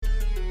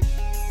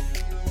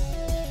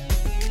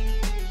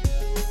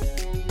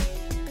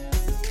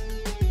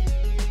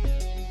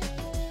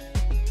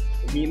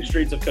mean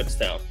streets of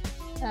Kutztown.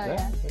 Oh,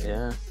 yeah.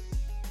 Yeah.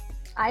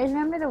 I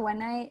remember the one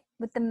night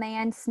with the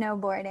man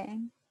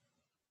snowboarding.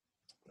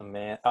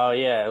 Oh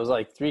yeah, it was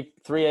like 3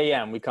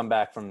 a.m. We come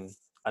back from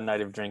a night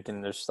of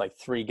drinking. There's like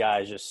 3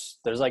 guys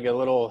there's like a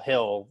little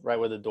hill right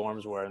where the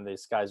dorms were, and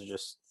these guys are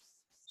just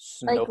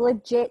Like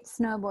legit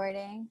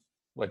snowboarding.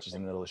 What, just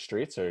in the middle of the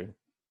streets or?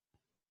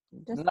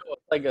 Just no,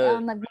 it's like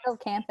on the middle of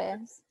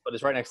campus. but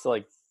it's right next to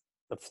like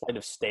the flight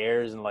of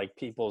stairs and like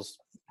people's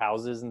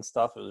houses and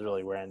stuff. It was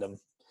really random.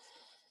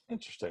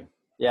 Interesting.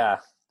 Yeah,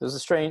 it's a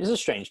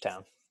strange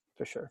town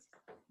for sure.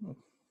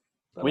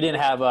 We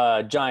didn't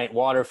have giant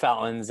water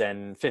fountains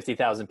and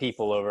 50,000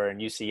 people over in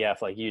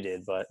UCF like you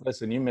did, but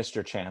Listen, you missed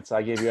your chance.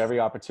 I gave you every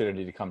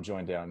opportunity to come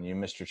join down. You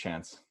missed your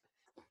chance.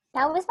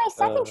 That was my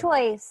second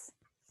choice.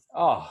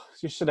 Oh,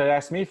 you should have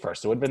asked me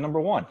first. It would have been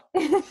number 1.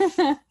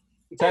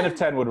 10 of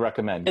 10 would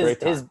recommend. Great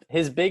time.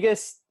 His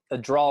biggest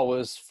draw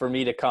was for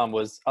me to come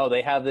was,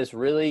 they have this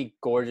really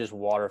gorgeous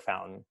water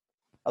fountain.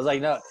 I was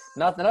like, no,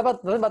 nothing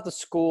about the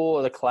school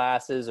or the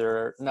classes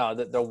the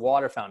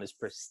water fountain is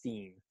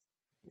pristine.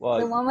 Well,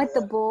 the one with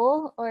the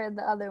bull or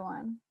the other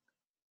one?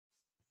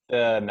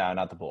 No,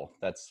 not the bull.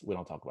 We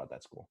don't talk about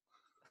that school.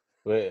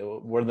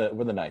 We're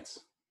the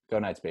Knights. Go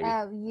Knights, baby.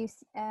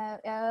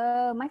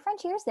 Oh, my friend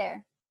cheers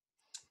there.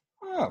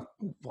 Oh,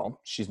 well,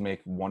 she's made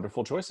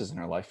wonderful choices in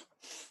her life.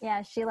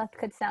 Yeah, she left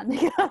Kutztown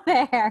to go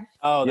there.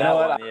 Oh, you that know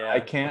one, what? yeah. I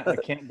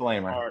can't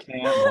blame her.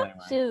 Can't blame her.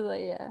 She's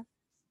like, yeah.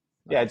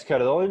 Yeah,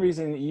 Dakota, the only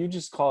reason you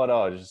just call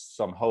it, just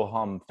some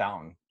ho-hum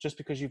fountain, just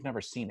because you've never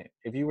seen it.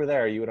 If you were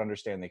there, you would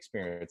understand the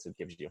experience it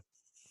gives you.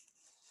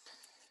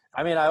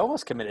 I mean, I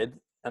almost committed,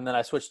 and then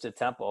I switched to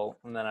Temple,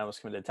 and then I was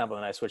committed to Temple,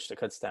 and I switched to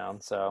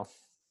Kutztown, so.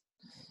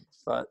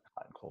 But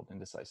I'm cold,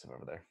 indecisive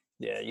over there.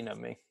 Yeah, you know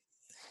me.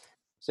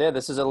 So, yeah,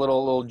 this is a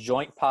little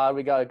joint pod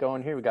we got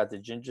going here. We got the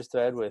ginger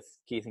thread with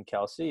Keith and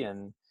Kelsey,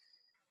 and a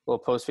little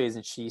post-phase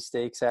and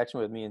cheesesteaks action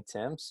with me and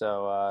Tim.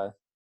 So,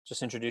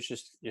 just introduce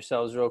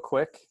yourselves real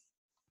quick.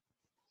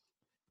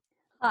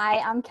 Hi,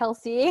 I'm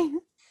Kelsey.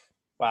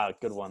 Wow,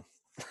 good one.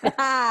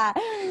 I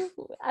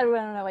don't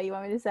know what you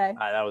want me to say.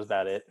 That was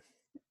about it.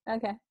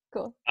 Okay,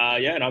 cool.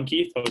 Yeah, and I'm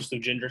Keith, host of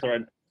Ginger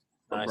Thread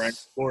from Nice. Brand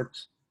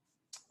Sports.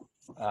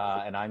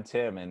 And I'm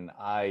Tim, and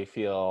I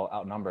feel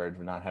outnumbered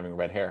for not having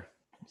red hair.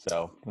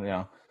 So,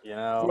 we're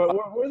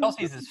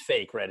Kelsey's is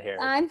fake red hair.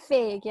 I'm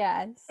fake,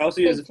 yeah.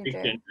 Kelsey is a fake fake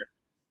ginger. ginger.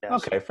 Yeah,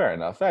 okay, fair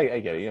enough. I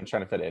get it. I'm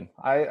trying to fit in.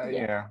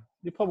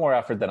 You put more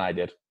effort than I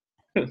did.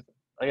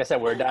 Like I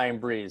said, we're a dying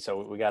breed,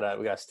 so we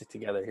gotta stick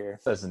together here.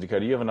 Listen,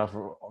 Dakota, you have enough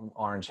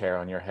orange hair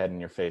on your head and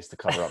your face to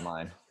cover up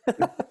mine.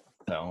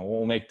 So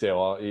we'll make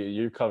do.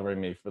 You're covering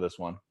me for this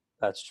one.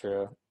 That's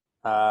true.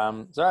 So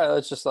all right,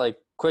 let's just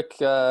quick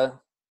get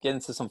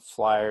into some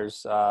Flyers.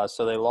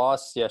 So they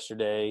lost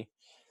yesterday,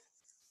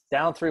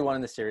 down 3-1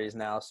 in the series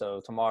now.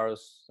 So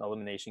tomorrow's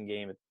elimination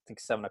game, I think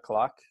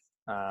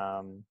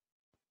 7:00.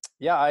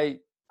 Yeah, I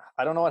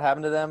don't know what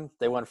happened to them.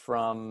 They went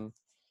from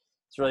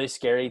this really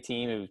scary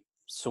team who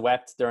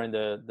swept during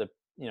the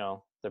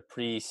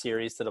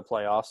pre-series to the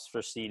playoffs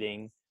for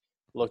seeding.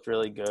 Looked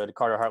really good.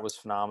 Carter Hart was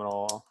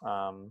phenomenal.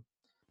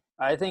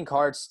 I think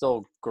Hart's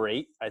still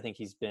great. I think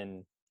he's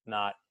been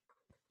not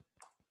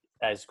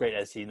as great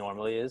as he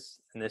normally is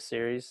in this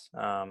series.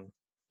 The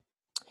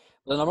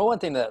number one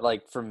thing that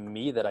for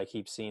me that I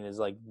keep seeing is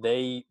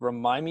they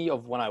remind me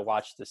of when I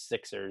watched the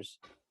Sixers,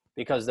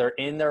 because they're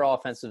in their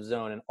offensive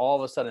zone and all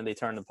of a sudden they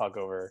turn the puck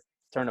over.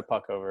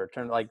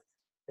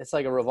 It's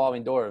like a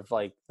revolving door of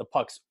the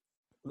pucks.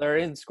 They're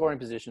in scoring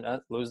position,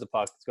 lose the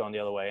puck, it's going the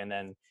other way. And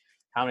then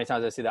how many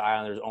times I see the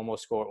Islanders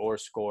almost score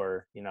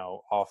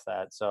off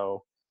that.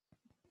 So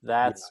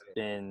that's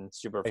been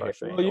super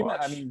frustrating.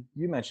 Well,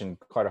 you mentioned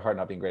Carter Hart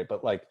not being great,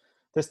 but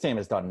this team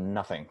has done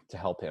nothing to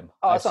help him.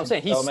 Oh, that's what I'm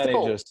saying.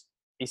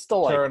 He's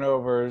still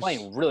turnovers,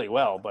 playing really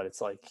well, but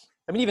it's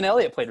even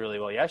Elliott played really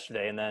well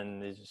yesterday, and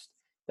then it's just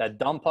that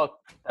dumb puck,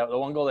 the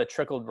one goal that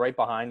trickled right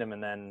behind him,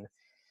 and then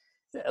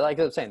like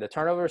I was saying, the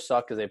turnovers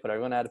suck because they put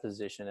everyone out of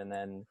position, and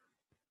then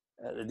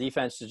the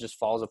defense just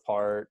falls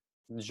apart.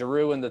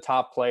 Giroux and the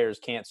top players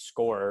can't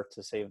score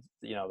to save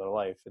their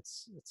life.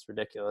 It's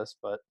ridiculous,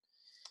 but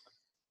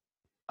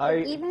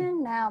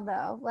even now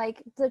though,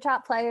 the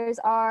top players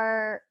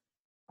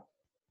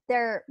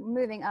they're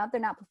moving up.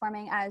 They're not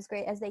performing as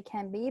great as they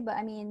can be, but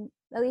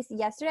at least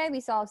yesterday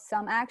we saw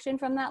some action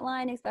from that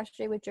line,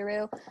 especially with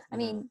Giroux.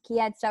 He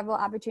had several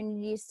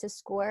opportunities to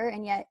score,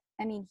 and yet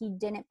he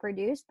didn't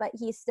produce, but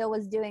he still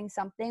was doing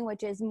something,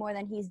 which is more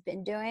than he's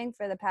been doing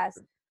for the past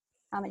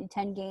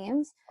 10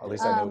 games. At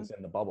least I know he's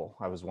in the bubble.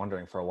 I was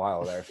wondering for a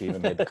while there if he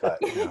even made the cut.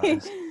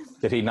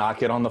 Did he not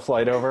get on the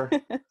flight over?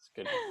 That's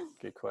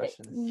good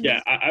question.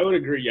 Yeah, I would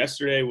agree.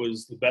 Yesterday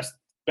was the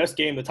best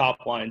game the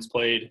top lines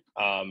played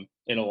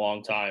in a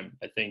long time.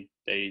 I think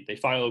they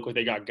finally look like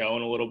they got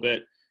going a little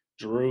bit.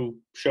 Giroux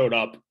showed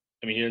up.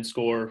 He didn't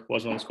score,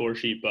 wasn't on the score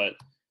sheet, but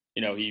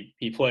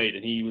he played,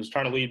 and he was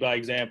trying to lead by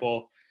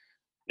example.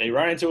 They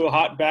ran into a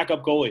hot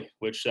backup goalie,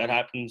 which that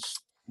happens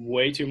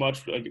way too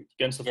much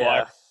against the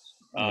Flyers.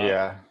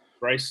 Yeah.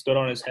 Bryce stood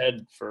on his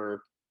head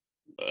for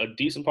a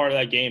decent part of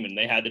that game, and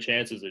they had the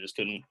chances. They just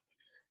couldn't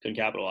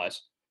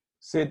capitalize.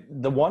 See,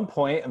 the one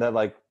point that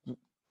like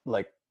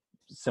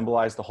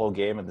symbolized the whole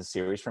game of the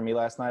series for me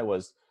last night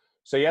was,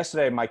 so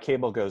yesterday my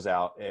cable goes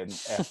out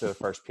after the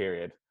first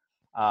period.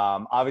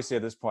 Obviously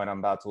at this point I'm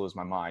about to lose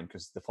my mind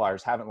because the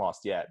Flyers haven't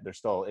lost yet. They're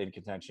still in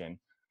contention.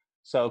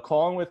 So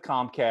calling with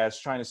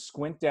Comcast, trying to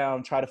squint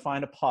down, try to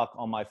find a puck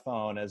on my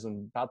phone as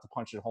I'm about to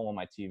punch a hole in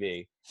my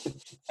TV.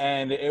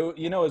 And it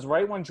was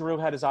right when Drew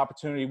had his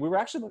opportunity. We were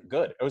actually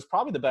good. It was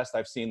probably the best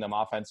I've seen them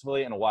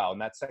offensively in a while.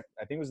 And I think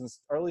it was in the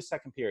early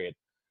second period.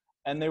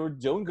 And they were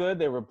doing good.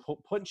 They were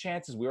putting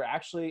chances. We were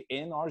actually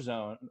in our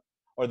zone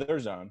or their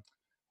zone.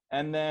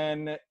 And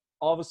then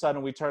all of a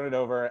sudden we turn it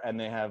over and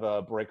they have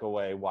a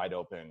breakaway wide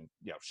open,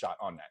 shot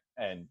on net.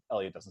 And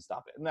Elliott doesn't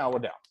stop it. Now we're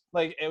down.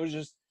 Like, it was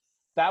just,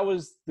 that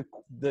was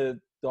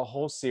the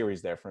whole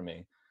series there for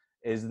me,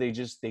 is they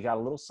got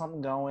a little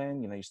something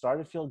going. You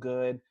started to feel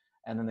good.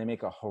 And then they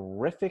make a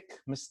horrific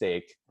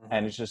mistake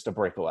and it's just a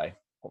breakaway.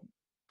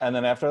 And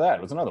then after that,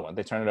 it was another one.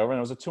 They turned it over, and it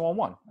was a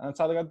 2-on-1. And that's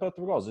how they got both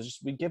the goals. It's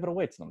just we give it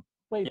away to them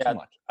way too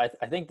much. I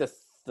think the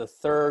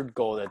third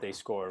goal that they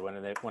scored when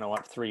it went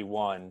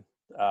 3-1,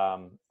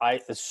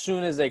 as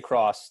soon as they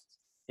crossed,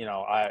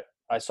 I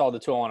saw the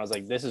 2-on-1. I was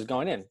like, this is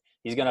going in.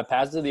 He's going to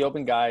pass to the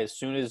open guy as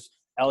soon as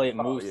Elliott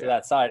moves to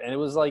that side. And it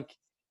was like,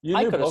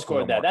 I could have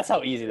scored that. That's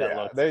how easy that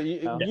looked.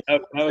 They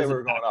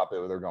were going up.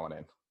 They're going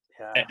in.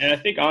 Yeah. And I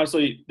think,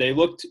 honestly, they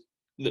looked –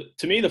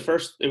 to me,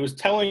 it was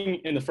telling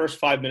in the first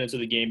 5 minutes of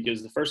the game,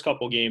 because the first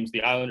couple games,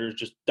 the Islanders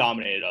just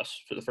dominated us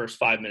for the first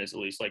 5 minutes at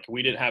least. Like,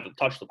 we didn't have to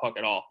touch the puck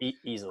at all.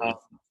 Easily.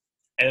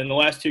 And in the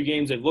last two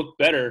games, they've looked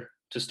better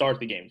to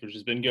start the games, which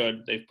has been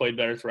good. They've played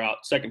better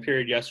throughout. Second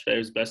period yesterday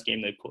was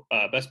the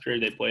best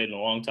period they played in a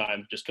long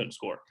time, just couldn't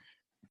score.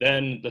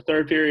 Then the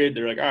third period,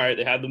 they're like, all right,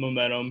 they had the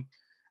momentum.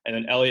 And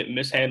then Elliott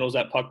mishandles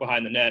that puck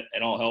behind the net,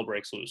 and all hell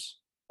breaks loose.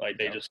 Like,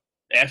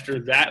 after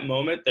that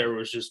moment, they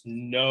weren't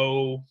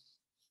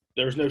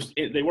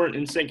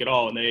in sync at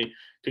all, and they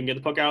couldn't get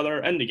the puck out of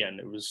their end again.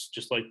 It was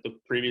just like the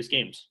previous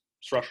games.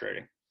 It's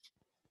frustrating.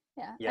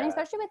 Yeah. And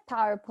especially with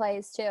power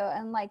plays too.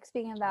 And like,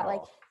 speaking of that,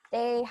 like,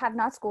 they have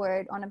not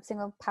scored on a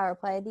single power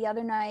play. The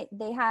other night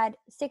they had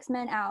 6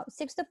 men out,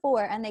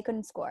 6-4, and they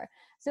couldn't score.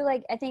 So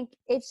like, I think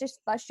it's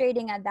just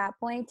frustrating at that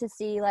point to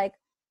see like,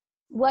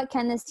 what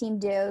can this team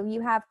do?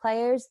 You have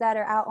players that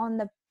are out on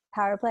the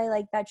power play,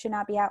 like, that should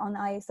not be out on the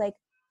ice. Like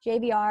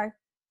JVR,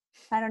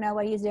 I don't know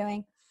what he's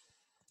doing.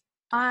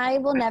 I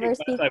will never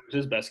speak. That was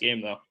his best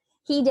game, though.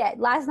 He did.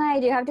 Last night, I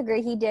do have to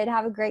agree, he did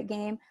have a great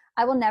game.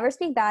 I will never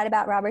speak bad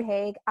about Robert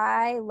Haig.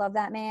 I love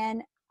that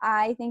man.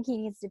 I think he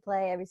needs to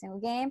play every single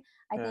game.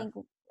 I think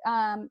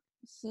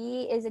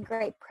he is a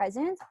great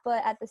presence,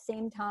 but at the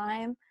same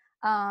time,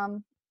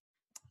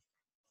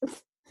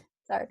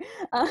 sorry.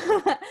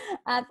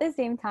 At the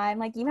same time,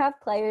 like, you have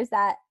players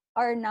that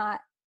are not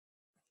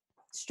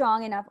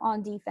strong enough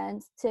on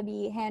defense to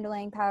be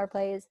handling power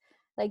plays.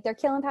 Like, they're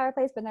killing power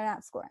plays, but they're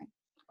not scoring.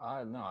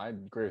 No, I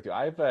agree with you.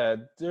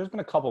 There's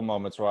been a couple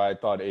moments where I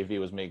thought AV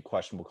was making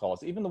questionable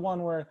calls. Even the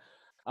one where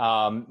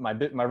my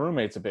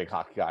roommate's a big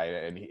hockey guy,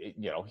 and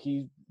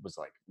he was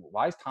like,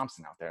 "Why is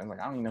Thompson out there?" I'm like,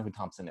 "I don't even know who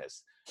Thompson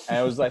is." And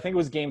it was, I think it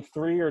was game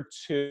 3 or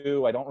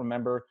 2, I don't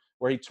remember,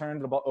 where he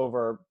turned the ball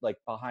over like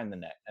behind the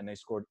net, and they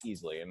scored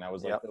easily. And I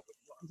was like, I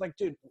was like,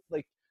 dude,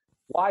 like,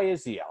 why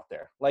is he out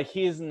there? Like,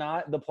 he is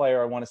not the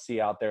player I want to see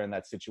out there in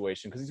that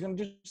situation, because he's going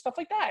to do stuff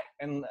like that.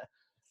 And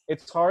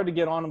it's hard to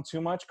get on them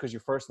too much because your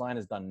first line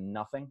has done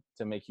nothing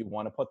to make you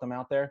want to put them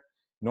out there.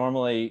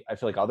 Normally, I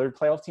feel like other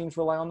playoff teams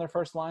rely on their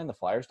first line. The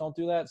Flyers don't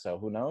do that, so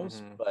who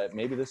knows? But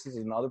maybe this is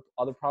another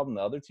problem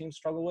the other teams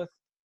struggle with.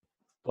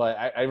 But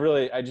I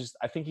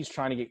think he's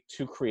trying to get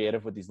too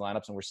creative with these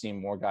lineups, and we're seeing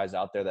more guys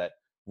out there that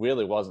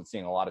really wasn't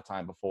seeing a lot of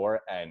time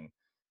before. And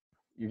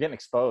you're getting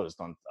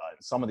exposed on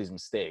some of these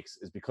mistakes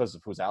is because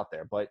of who's out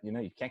there. But,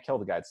 you can't kill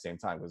the guy at the same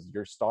time because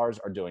your stars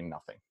are doing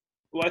nothing.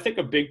 Well, I think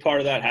a big part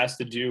of that has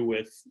to do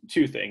with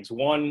two things.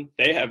 One,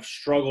 they have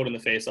struggled in the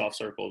face-off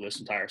circle this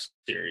entire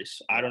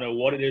series. I don't know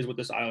what it is with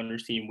this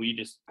Islanders team. We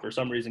just, for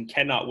some reason,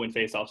 cannot win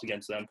face-offs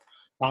against them.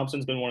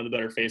 Thompson's been one of the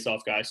better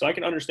face-off guys, so I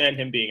can understand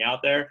him being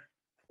out there.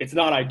 It's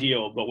not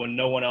ideal, but when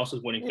no one else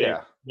is winning, you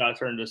got to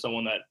turn to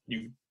someone that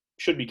you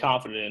should be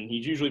confident in.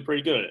 He's usually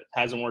pretty good at it.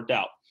 Hasn't worked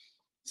out.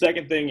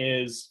 Second thing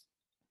is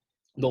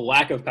the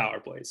lack of power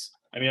plays.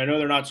 I mean, I know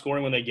they're not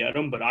scoring when they get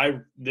them, but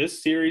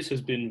this series has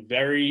been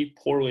very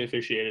poorly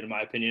officiated, in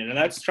my opinion, and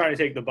that's trying to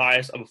take the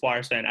bias of a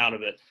Flyers fan out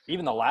of it.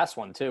 Even the last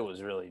one, too,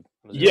 was really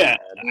bad. Yeah.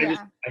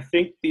 I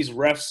think these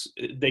refs,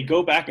 they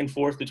go back and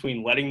forth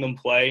between letting them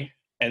play,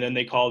 and then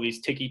they call these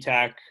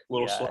ticky-tack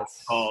little slap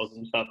calls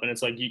and stuff, and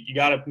it's like you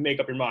got to make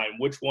up your mind.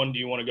 Which one do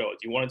you want to go with?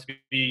 Do you want it to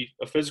be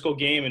a physical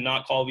game and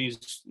not call these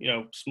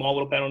small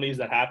little penalties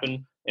that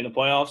happen in the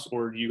playoffs,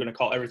 or are you going to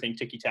call everything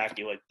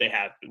ticky-tacky like they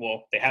have?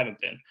 Well, they haven't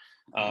been.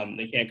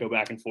 They can't go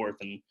back and forth,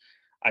 and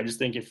I just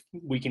think if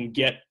we can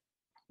get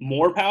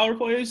more power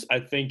plays, I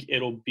think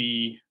it'll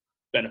be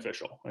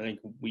beneficial. I think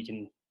we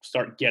can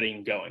start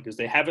getting going because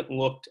they haven't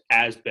looked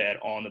as bad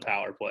on the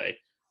power play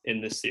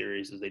in this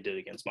series as they did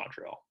against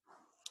Montreal.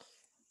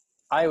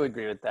 I would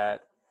agree with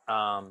that.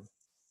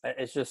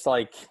 It's just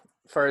like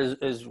for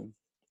as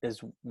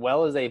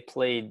well as they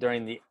played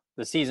during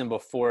the season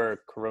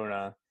before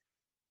Corona,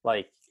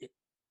 like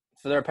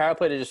for their power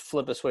play to just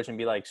flip a switch and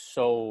be like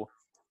so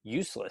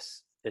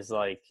useless is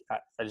like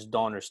I just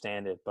don't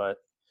understand it. But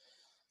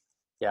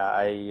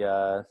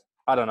yeah,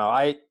 I don't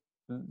know.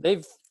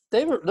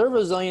 They're a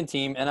resilient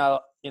team, and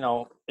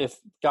if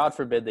God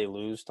forbid they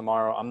lose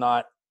tomorrow,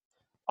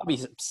 I'll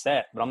be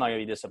upset, but I'm not gonna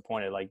be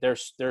disappointed. Like they're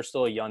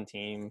still a young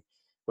team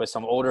with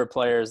some older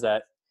players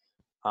that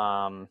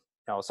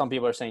some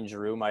people are saying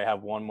Giroux might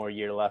have one more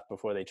year left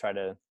before they try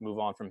to move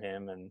on from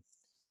him, and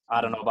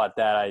I don't know about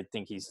that. I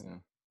think he's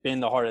been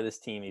the heart of this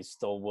team. He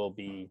still will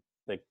be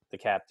the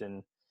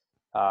captain.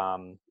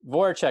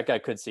 Voracek I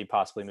could see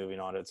possibly moving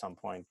on at some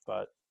point,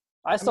 but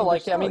I still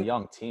like him. I mean, a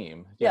young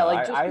team.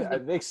 Yeah,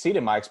 they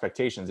exceeded my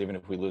expectations even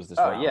if we lose this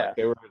round. Yeah.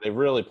 Like, they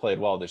really played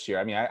well this year.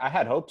 I mean, I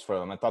had hopes for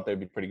them. I thought they'd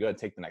be pretty good,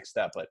 take the next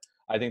step, but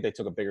I think they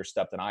took a bigger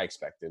step than I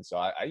expected. So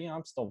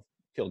I'm still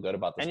feel good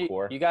about this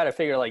core. You got to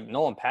figure like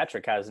Nolan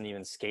Patrick hasn't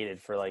even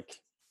skated for a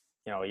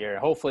year.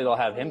 Hopefully they'll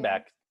have him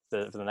back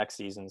for the next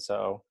season.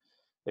 So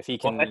if he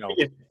can,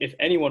 if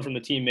anyone from the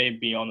team may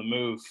be on the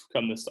move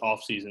come this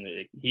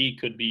offseason, he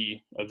could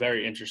be a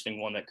very interesting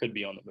one that could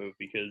be on the move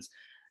because,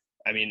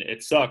 I mean,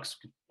 it sucks,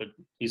 but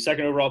he's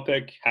second overall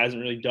pick,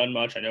 hasn't really done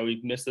much. I know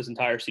he missed this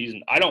entire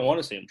season. I don't want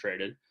to see him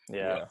traded.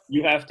 Yeah.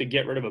 You have to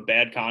get rid of a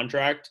bad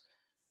contract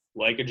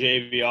like a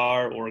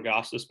JVR or a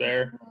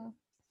Gostisbehere.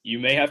 You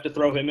may have to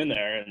throw him in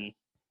there. And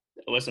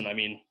listen, I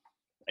mean,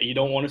 you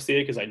don't want to see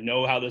it because I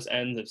know how this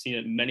ends. I've seen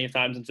it many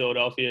times in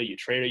Philadelphia. You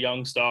trade a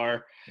young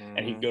star,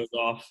 and he goes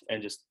off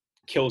and just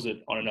kills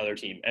it on another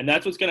team. And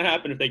that's what's going to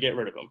happen if they get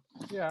rid of him.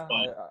 Yeah,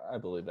 I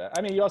believe that.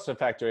 I mean, you also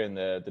factor in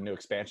the new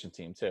expansion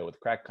team, too, with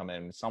Kraken coming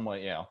in.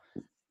 Someone,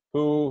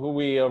 who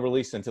we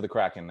released into the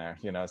Kraken there.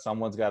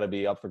 Someone's got to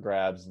be up for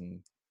grabs, and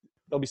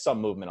there'll be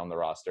some movement on the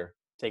roster.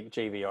 Take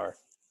JVR.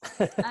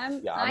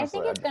 I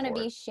think it's going to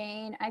be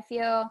Shane. I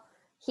feel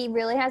he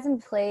really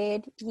hasn't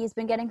played. He's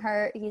been getting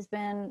hurt.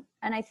 And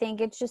I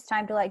think it's just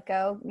time to let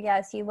go.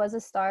 Yes, he was a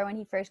star when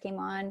he first came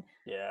on.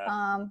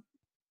 Yeah.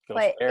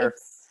 But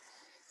it's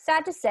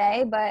sad to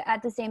say, but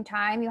at the same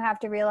time, you have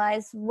to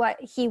realize what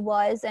he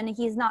was, and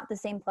he's not the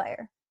same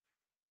player.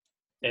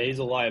 Yeah, he's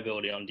a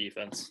liability on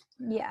defense.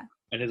 Yeah.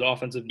 And his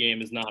offensive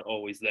game is not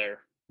always there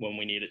when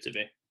we need it to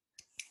be.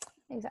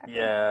 Exactly.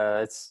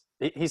 Yeah,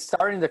 he's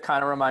starting to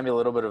kind of remind me a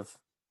little bit of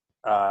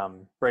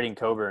Braden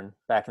Coburn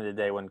back in the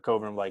day when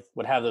Coburn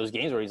would have those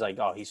games where he's like,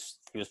 oh,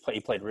 he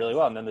played really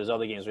well, and then there's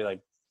other games where you're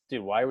like,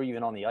 dude, why were you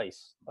even on the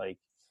ice?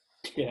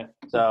 Yeah.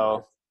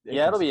 So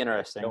it'll be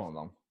interesting. Killing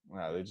them.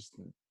 Wow,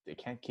 they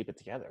can't keep it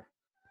together.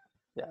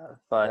 Yeah,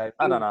 but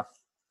I don't know.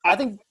 I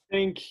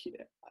think,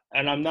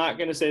 and I'm not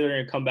going to say they're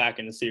going to come back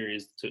in the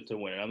series to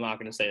win it. I'm not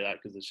going to say that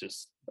because it's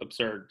just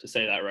absurd to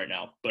say that right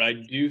now. But I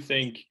do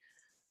think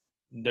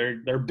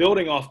they're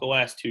building off the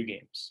last two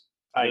games.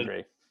 I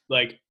agree.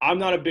 I'm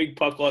not a big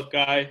puck luck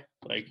guy,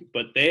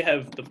 but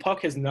the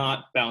puck has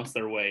not bounced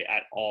their way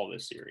at all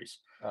this series.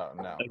 Oh,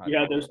 no.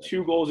 There's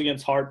 2 goals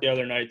against Hart the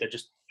other night that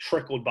just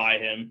trickled by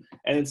him.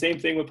 And then same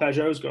thing with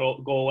Pajot's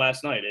goal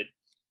last night. It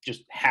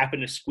just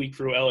happened to squeak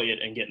through Elliott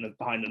and get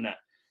behind the net.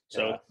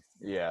 So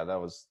yeah, that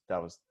was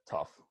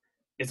tough.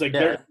 It's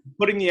they're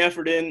putting the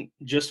effort in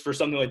just for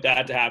something like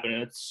that to happen,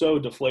 and it's so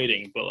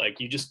deflating. But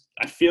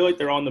I feel like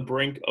they're on the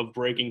brink of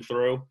breaking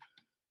through.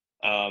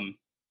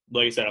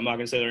 Like I said, I'm not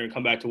going to say they're going to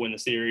come back to win the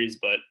series,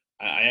 but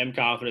I am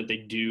confident they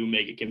do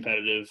make it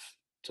competitive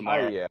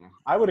tomorrow.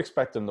 I would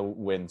expect them to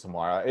win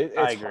tomorrow.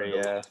 I agree.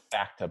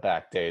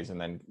 Back-to-back days and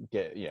then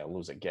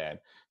lose again.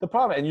 The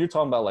problem, and you're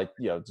talking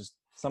about just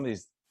some of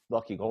these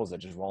lucky goals that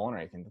just roll in or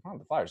anything. The problem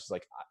with the Flyers is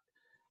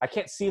I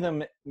can't see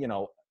them,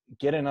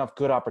 get enough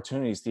good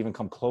opportunities to even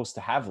come close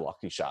to have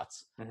lucky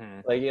shots.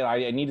 Mm-hmm.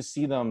 I need to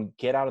see them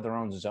get out of their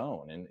own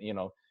zone and,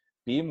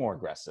 be more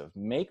aggressive,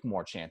 make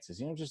more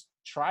chances, just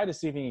try to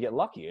see if you can get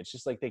lucky. It's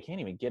just they can't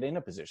even get in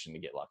a position to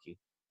get lucky.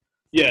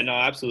 Yeah, no,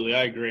 absolutely.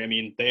 I agree. I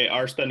mean, they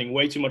are spending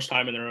way too much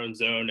time in their own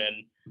zone.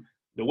 And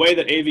the way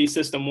that AV's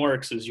system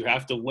works is you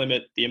have to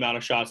limit the amount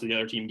of shots that the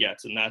other team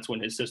gets. And that's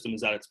when his system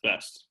is at its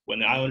best. When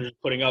the Islanders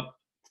are putting up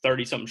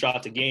 30-something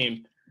shots a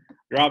game,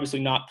 you're obviously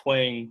not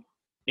playing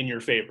in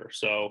your favor.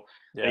 So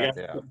they got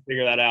to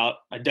figure that out.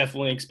 I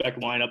definitely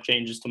expect lineup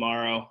changes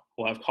tomorrow.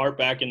 We'll have Hart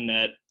back in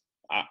net.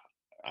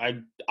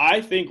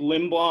 I think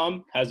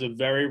Lindblom has a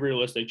very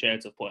realistic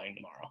chance of playing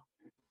tomorrow.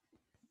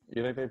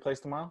 You think they plays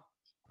tomorrow?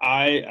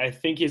 I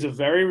think he has a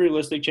very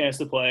realistic chance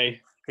to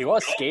play. He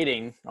was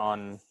skating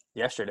on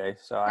yesterday,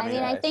 so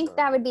I think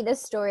that would be the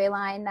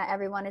storyline that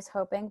everyone is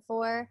hoping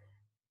for.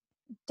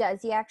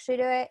 Does he actually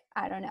do it?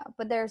 I don't know.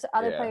 But there's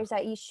other players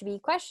that you should be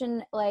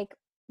questioned, like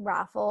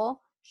Raffle.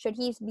 Should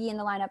he be in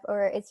the lineup,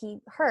 or is he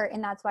hurt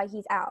and that's why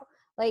he's out?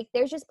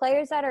 There's just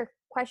players that are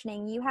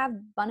questioning. You have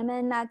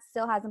Bunneman that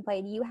still hasn't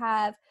played. You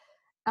have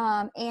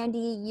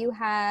Andy. You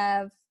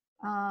have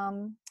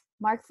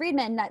Mark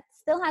Friedman that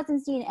still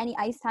hasn't seen any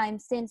ice time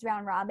since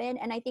round robin.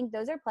 And I think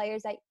those are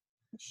players that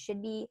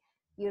should be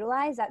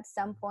utilized at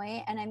some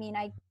point. And I mean,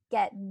 I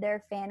get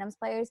they're Phantoms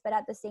players, but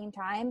at the same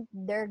time,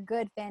 they're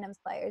good Phantoms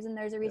players. And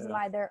there's a reason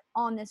why they're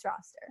on this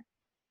roster.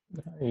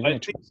 I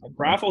think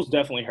Raffles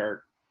definitely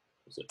hurt.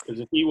 Because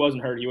if he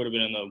wasn't hurt, he would have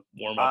been in the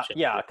warm-up.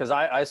 Yeah, because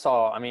I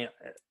saw – I mean,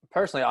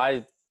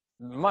 personally,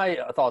 my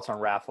thoughts on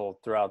Raffle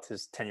throughout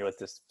his tenure with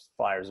this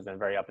Flyers have been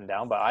very up and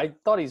down, but I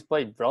thought he's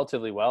played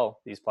relatively well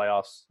these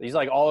playoffs. He's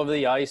like all over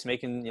the ice,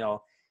 making,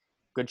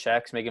 good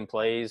checks, making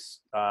plays.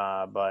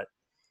 But,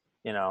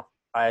 the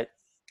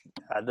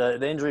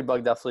injury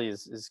bug definitely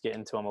is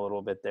getting to him a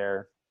little bit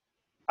there.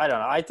 I don't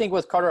know. I think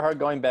with Carter Hart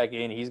going back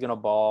in, he's going to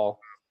ball.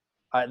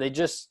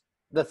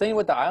 The thing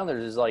with the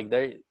Islanders is like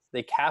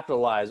they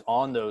capitalize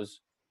on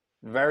those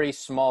very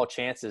small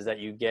chances that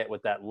you get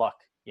with that luck,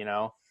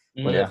 Where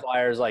the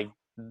Flyers, like,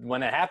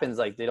 when it happens,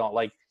 like, they don't,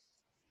 like,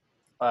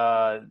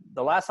 the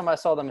last time I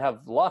saw them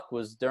have luck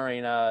was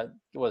during,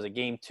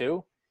 game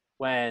 2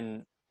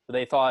 when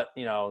they thought,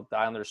 the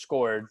Islanders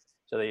scored.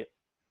 So he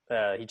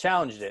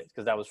challenged it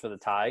because that was for the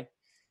tie.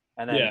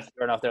 And then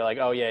sure enough, they're like,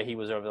 oh, yeah, he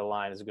was over the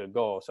line. It's a good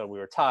goal. So we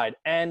were tied.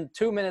 And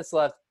 2 minutes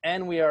left,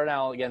 and we are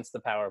now against the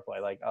power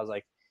play. Like, I was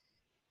like,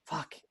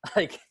 fuck.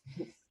 Like,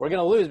 we're going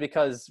to lose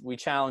because we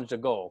challenged a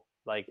goal.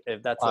 Like,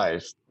 if that's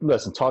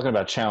listen, talking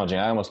about challenging,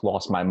 I almost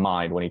lost my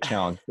mind when he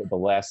challenged the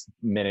last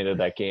minute of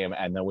that game,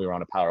 and then we were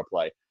on a power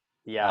play.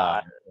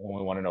 Yeah. When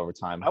we won in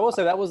overtime. I will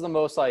say that was the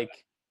most, like,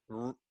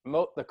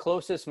 the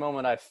closest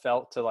moment I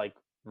felt to, like,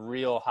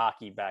 real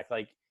hockey back.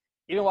 Like,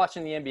 even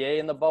watching the NBA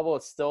in the bubble,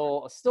 it's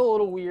still a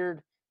little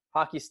weird.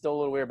 Hockey's still a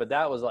little weird, but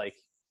that was, like,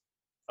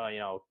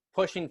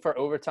 pushing for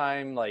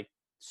overtime, like,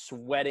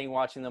 sweating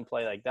watching them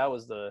play. Like, that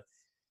was the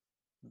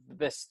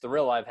best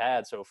thrill I've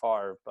had so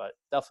far, but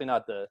definitely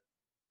not the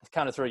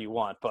kind of thrill you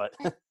want. But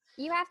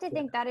you have to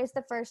think that is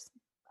the first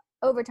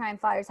overtime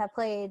Flyers have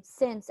played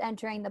since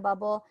entering the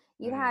bubble.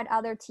 You've had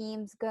other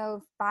teams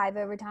go 5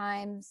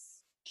 overtimes,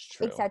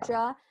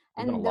 etc.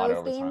 And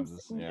those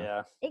games,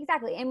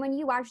 exactly. And when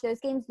you watch those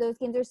games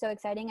are so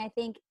exciting. I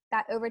think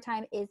that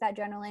overtime is that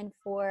adrenaline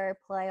for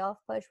playoff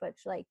push,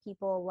 which like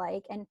people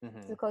like, and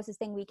it's the closest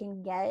thing we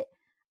can get.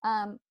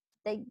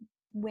 The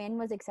win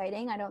was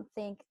exciting. I don't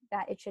think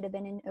that it should have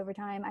been in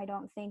overtime. I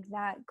don't think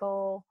that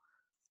goal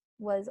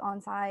was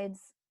onside,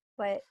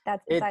 but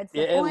that's besides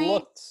the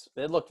point.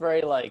 It looked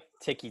very like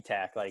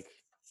ticky-tack. Like,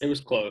 it was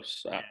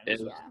close. It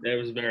was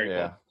very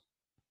close.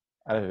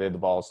 I think they had the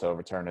balls to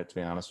overturn it, to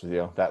be honest with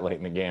you, that late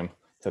in the game,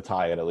 to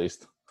tie it at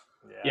least.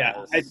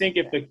 Yeah, I think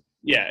if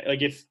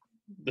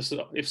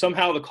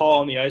somehow the call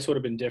on the ice would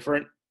have been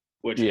different,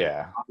 which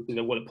obviously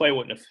the play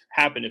wouldn't have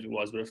happened if it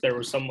was, but if there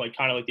was some like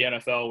kind of like the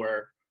NFL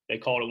where they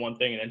called it one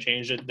thing and then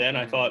changed it, then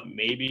I thought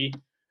maybe,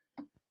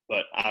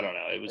 but I don't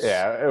know. It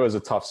was a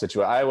tough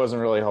situation. I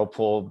wasn't really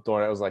hopeful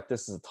during it. I was like,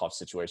 this is a tough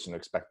situation to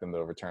expect them to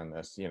overturn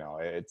this.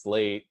 It's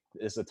late.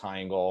 It's a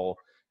tying goal.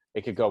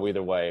 It could go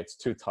either way. It's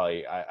too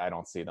tight. I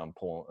don't see them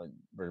pulling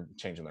or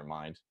changing their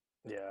mind.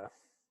 Yeah.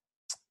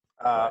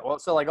 Well,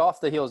 so like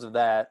off the heels of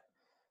that,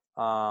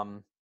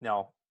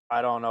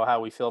 I don't know how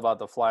we feel about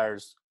the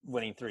Flyers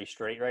winning 3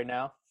 straight right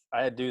now.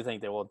 I do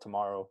think they will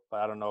tomorrow,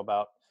 but I don't know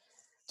about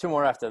 2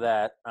 more after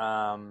that.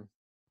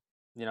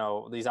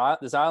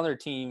 This Islander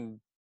team,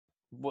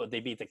 they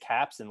beat the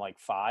Caps in like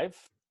 5.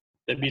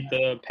 They beat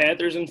the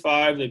Panthers in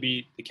 5. They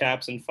beat the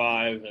Caps in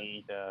 5,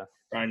 and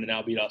trying to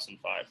now beat us in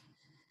 5.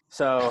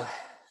 So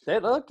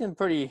they're looking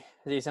pretty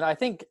decent. I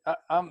think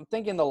I'm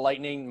thinking the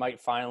Lightning might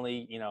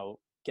finally,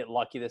 get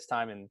lucky this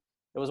time. And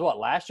it was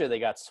last year they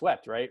got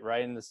swept, right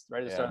at the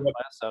start of the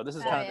playoffs. So this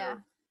is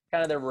kind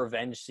of their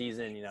revenge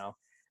season.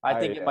 I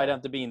think it might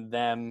have to be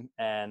them,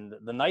 and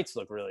the Knights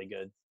look really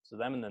good. So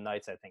them and the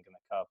Knights, I think, in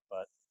the Cup.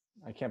 But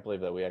I can't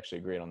believe that we actually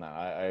agreed on that.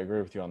 I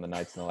agree with you on the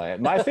Knights and the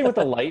Lightning. My thing with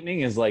the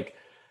Lightning is like,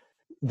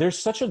 they're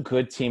such a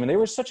good team, and they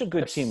were such a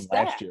good team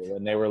last year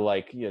when they were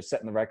like,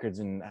 setting the records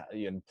and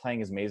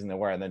playing as amazing they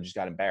were, and then just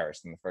got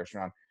embarrassed in the first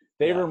round.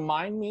 They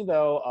remind me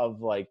though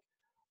of like,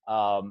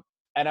 and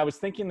I was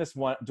thinking this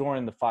one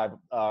during the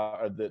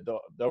the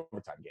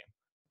overtime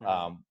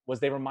game, was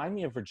they remind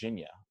me of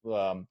Virginia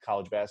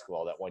college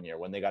basketball that one year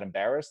when they got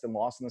embarrassed and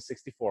lost in the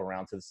 64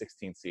 round to the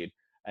 16th seed,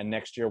 and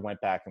next year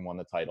went back and won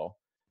the title.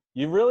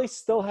 You really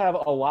still have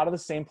a lot of the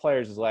same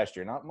players as last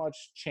year. Not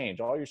much change.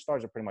 All your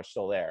stars are pretty much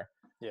still there.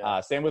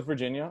 Yeah. Same with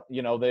Virginia.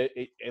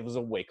 It was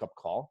a wake-up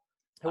call.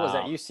 Who was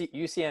that?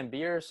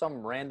 UCMB or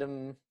some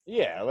random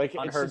like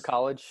unheard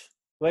college?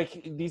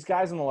 Like, these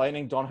guys in the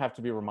Lightning don't have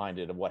to be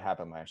reminded of what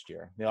happened last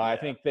year. I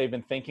think they've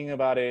been thinking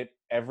about it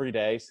every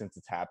day since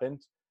it's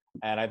happened,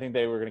 and I think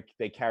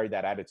they carried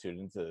that attitude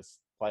into this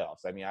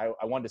playoffs. I mean, I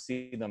wanted to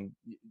see them.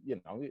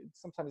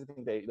 Sometimes I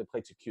think they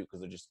play too cute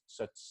because they're just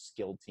such a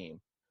skilled team.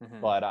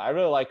 But I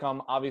really like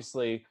them.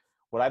 Obviously,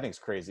 what I think is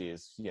crazy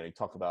is you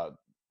talk about.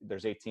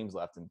 There's 8 teams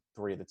left, and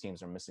 3 of the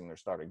teams are missing their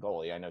starting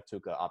goalie. I know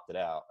Tuukka opted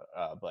out,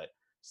 but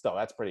still,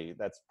 that's pretty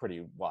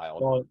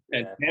wild. Well,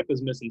 and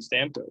Tampa's missing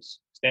Stamkos.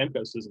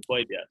 Stamkos hasn't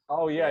played yet.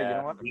 Oh yeah, you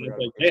know what?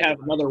 They have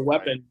another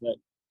weapon that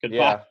could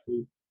possibly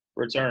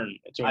return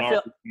to an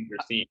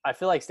Rangers team. I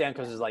feel like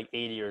Stamkos is like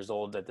 80 years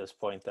old at this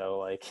point, though.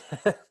 Like,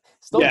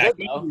 still good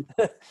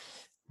though.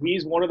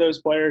 He's one of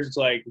those players. It's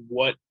like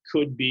what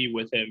could be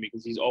with him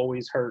because he's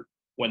always hurt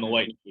when the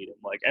Lightning need him.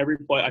 Like every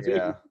play, I feel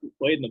like he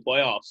played in the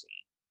playoffs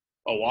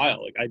a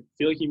while. Like I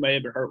feel like he may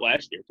have been hurt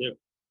last year too.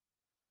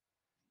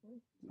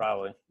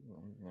 Probably.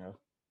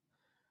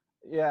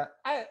 Yeah,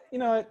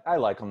 I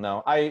like them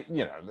though.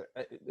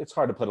 It's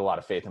hard to put a lot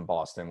of faith in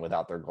Boston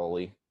without their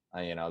goalie.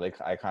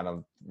 I kind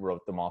of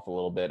wrote them off a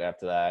little bit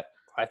after that.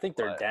 I think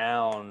they're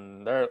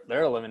down.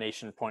 They're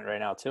elimination point right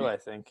now too. I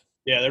think.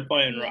 Yeah, they're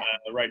playing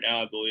right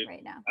now. I believe.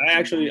 Right now.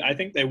 I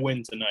think they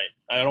win tonight.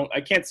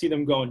 I can't see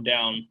them going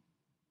down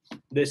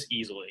this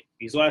easily.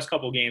 These last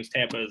couple of games,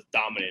 Tampa has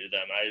dominated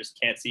them. I just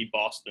can't see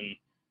Boston.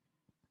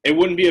 It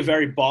wouldn't be a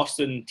very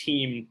Boston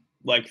team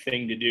like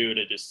thing to do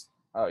to just.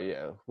 Oh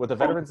yeah, with the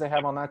veterans they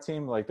have on that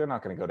team, like they're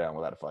not going to go down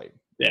without a fight.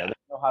 Yeah, they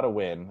know how to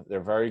win. They're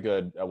very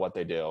good at what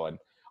they do, and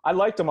I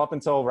liked them up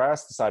until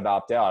Rask decided to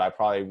opt out.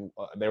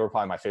 They were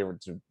probably my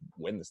favorite to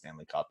win the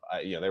Stanley Cup.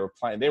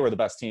 They were the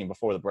best team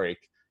before the break.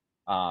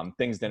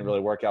 Things didn't really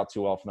work out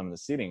too well for them in the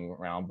seeding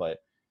round, but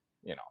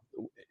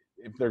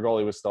if their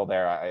goalie was still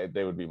there,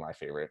 they would be my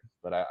favorite.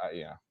 But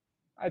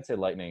I'd say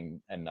Lightning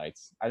and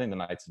Knights. I think the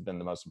Knights have been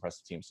the most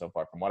impressive team so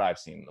far from what I've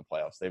seen in the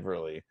playoffs.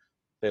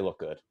 They look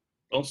good.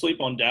 Don't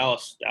sleep on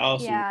Dallas.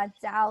 Dallas.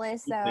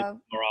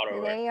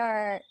 Colorado. They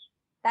are.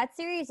 That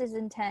series is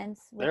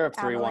intense. They're up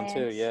 3-1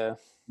 too. Yeah.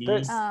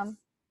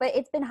 But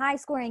it's been high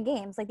scoring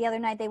games. Like the other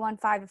night they won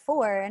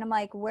 5-4 and I'm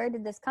like, where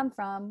did this come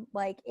from?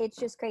 Like it's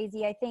just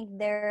crazy. I think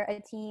they're a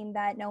team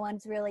that no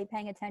one's really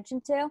paying attention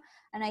to.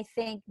 And I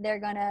think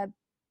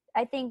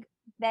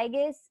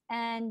Vegas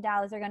and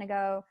Dallas are gonna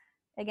go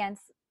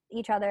against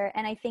each other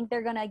and I think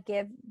they're gonna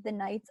give the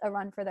Knights a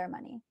run for their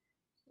money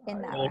in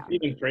that round.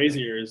 Even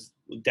crazier is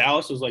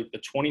Dallas was like the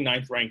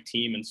 29th ranked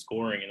team in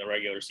scoring in the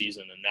regular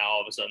season, and now all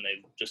of a sudden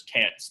they just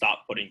can't stop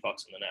putting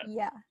pucks in the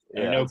net.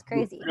 Yeah, it's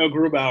crazy. I know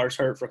Grubauer's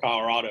hurt for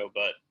Colorado,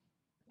 but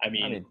I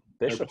mean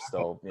Bishop's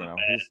still,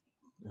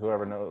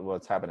 whoever knows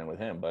what's happening with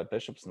him, but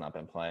Bishop's not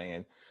been playing.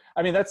 And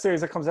I mean, that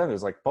series that comes out,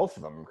 there's like both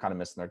of them kind of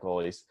missing their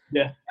goalies.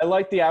 Yeah. I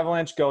like the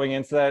Avalanche going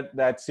into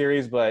that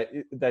series, but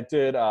that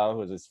dude, who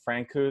was this,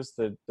 Francouz,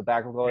 the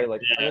backup goalie?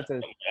 Like, I always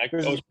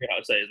forget how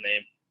to say his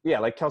name. Yeah,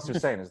 like Kelsey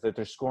was saying, is that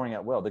they're scoring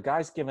at will. The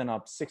guy's given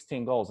up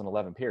 16 goals in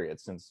 11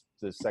 periods since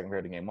the second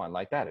period of game one.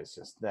 Like, that's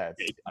you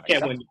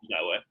can't win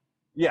that way.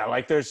 Yeah,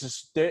 like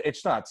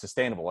it's not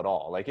sustainable at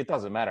all. Like, it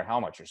doesn't matter how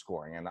much you're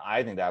scoring. And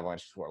I think the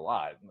Avalanche score a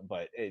lot,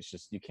 but it's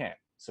just, you can't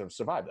sort of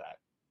survive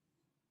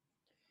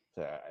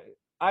that.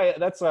 I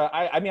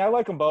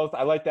like them both.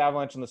 I like the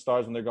Avalanche and the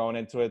Stars when they're going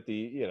into it.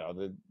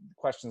 The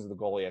questions of the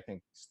goalie, I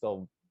think,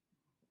 still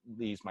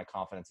leaves my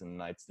confidence in the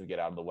Knights to get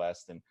out of the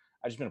West. And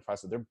I've just been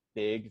impressed. They're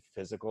big,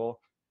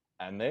 physical,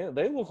 and they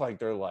look like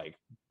they're like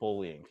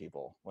bullying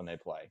people when they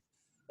play.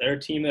 They're a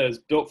team that is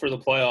built for the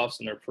playoffs,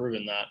 and they're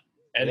proving that.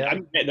 And I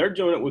mean, they're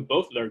doing it with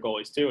both of their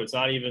goalies too. It's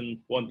not even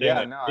one thing.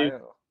 Yeah,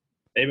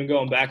 they've been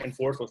going back and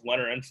forth with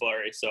Leonard and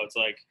Fleury, so it's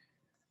like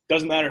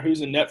doesn't matter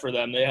who's in net for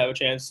them. They have a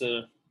chance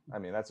to. I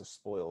mean, that's a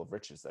spoil of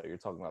riches, though. You're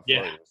talking about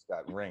Fleury who's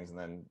got rings, and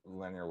then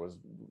Leonard was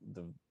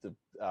the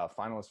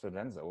finalist for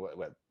Venza.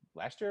 What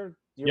last year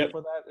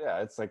before that? Yeah,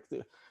 it's like.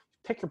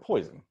 Pick your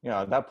poison.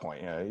 At that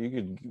point, you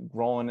could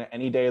roll in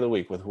any day of the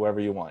week with whoever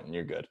you want, and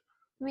you're good.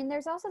 I mean,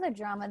 there's also the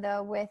drama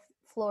though with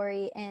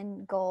Fleury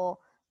in goal.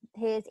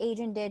 His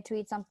agent did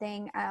tweet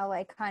something,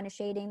 like kind of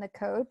shading the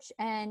coach,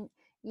 and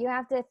you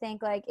have to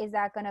think like, is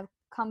that going to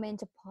come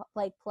into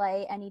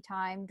play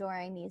anytime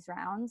during these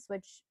rounds?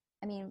 Which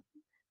I mean,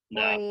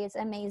 Fleury is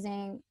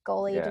amazing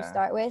goalie to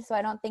start with, so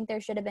I don't think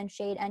there should have been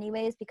shade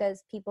anyways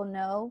because people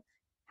know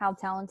how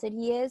talented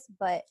he is.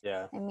 But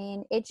I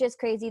mean, it's just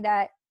crazy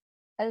that.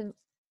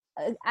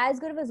 As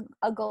good of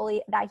a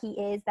goalie that he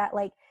is, that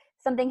like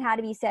something had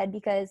to be said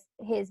because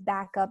his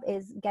backup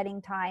is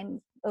getting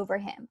time over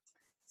him.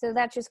 So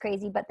that's just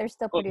crazy, but they're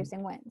still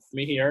producing wins. I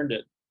mean, he earned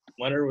it.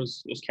 Leonard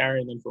was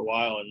carrying them for a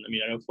while, and I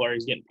mean, I know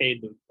Fleury's getting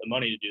paid the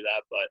money to do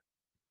that, but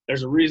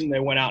there's a reason they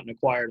went out and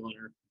acquired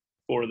Leonard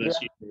for this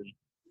year.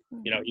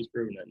 And, he's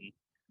proven it. And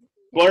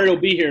Fleury will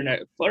be here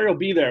next. Fleury will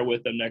be there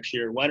with them next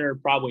year.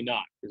 Leonard probably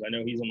not, because I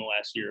know he's in the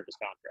last year of his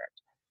contract.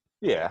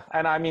 Yeah,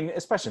 and I mean,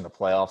 especially in the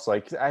playoffs,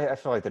 like I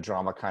feel like the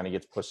drama kind of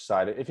gets pushed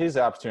aside. If his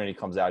opportunity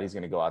comes out, he's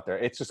going to go out there.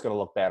 It's just going to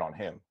look bad on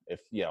him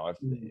if he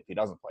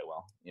doesn't play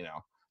well.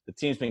 The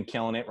team's been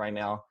killing it right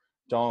now.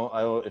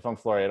 If I'm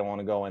Fleury, I don't want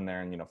to go in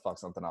there and fuck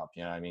something up.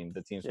 I mean,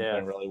 the team's been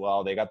playing really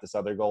well. They got this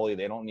other goalie.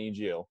 They don't need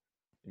you.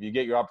 If you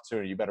get your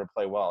opportunity, you better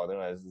play well.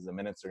 Otherwise, the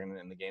minutes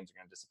and the games are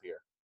going to disappear.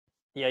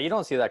 Yeah, you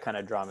don't see that kind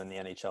of drama in the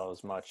NHL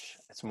as much.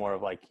 It's more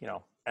of like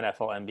NFL,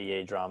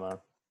 NBA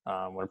drama.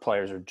 Where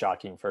players are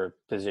jockeying for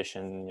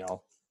position,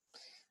 all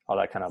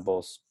that kind of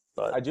bullshit.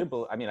 But I do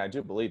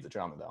believe the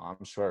drama, though.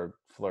 I'm sure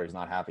Fleury's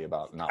not happy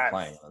about not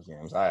playing those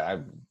games. I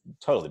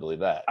totally believe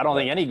that. I don't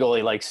think any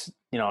goalie likes,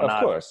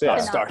 not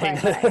starting.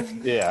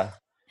 Yeah,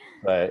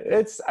 but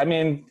I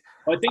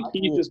think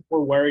he's just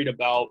more worried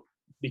about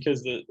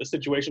because the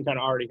situation kind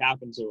of already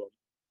happened to him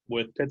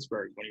with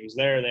Pittsburgh. When he was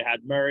there, they had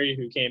Murray,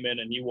 who came in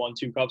and he won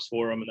 2 cups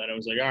for him. And then it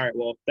was like, all right,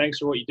 well, thanks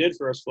for what you did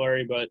for us,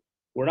 Fleury, but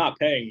we're not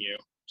paying you.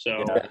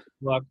 So Yeah. good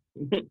luck.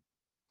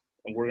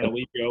 And we're going to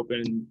leave you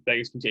open and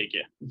Vegas can take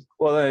you.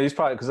 Well, then he's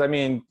probably – because, I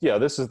mean,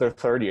 this is their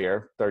third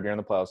year in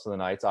the playoffs for the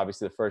Knights.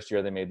 Obviously, the first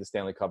year they made the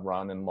Stanley Cup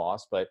run and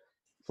lost. But,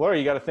 Fleury,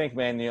 you got to think,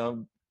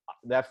 man,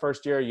 that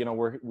first year,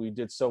 we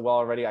did so well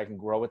already. I can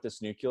grow with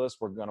this nucleus.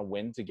 We're going to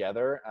win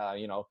together.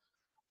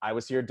 I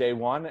was here day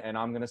one, and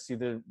I'm going to see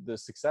the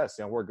success.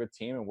 We're a good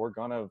team, and we're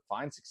going to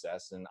find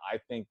success. And I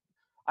think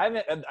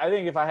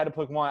if I had to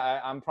pick one,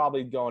 I'm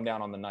probably going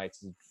down on the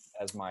Knights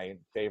as my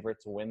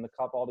favorite to win the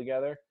cup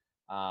altogether.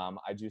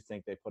 I do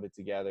think they put it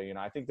together.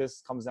 I think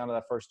this comes down to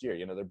that first year.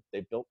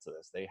 They built to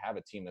this. They have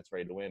a team that's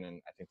ready to win,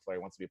 and I think Fleury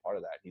wants to be a part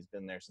of that. He's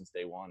been there since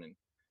day one, and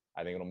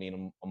I think it'll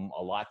mean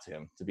a lot to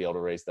him to be able to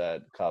raise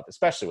that cup,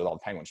 especially with all the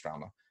Penguins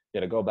drama.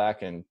 To go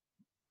back and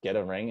get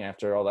a ring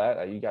after all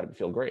that, you got to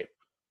feel great.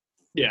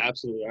 Yeah,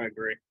 absolutely. I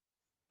agree.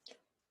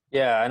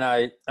 Yeah, and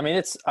I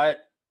mean, I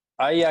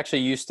actually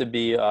used to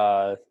be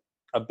a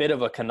bit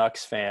of a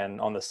Canucks fan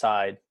on the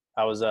side.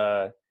 I was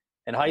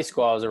in high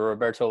school. I was a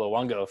Roberto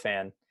Luongo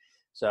fan.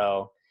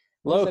 So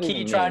low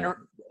key trying to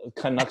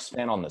Canucks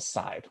fan on the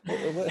side.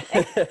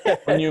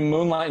 When you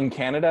moonlight in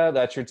Canada,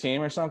 that's your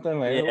team or something?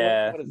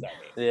 Yeah. What does that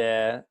mean?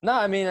 Yeah. No,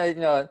 I mean,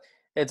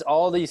 it's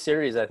all these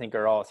series. I think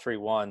are all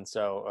 3-1.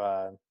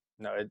 So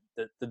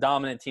the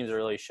dominant teams are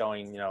really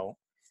showing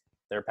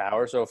their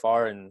power so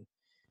far, and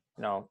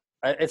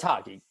it's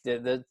hockey.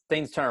 The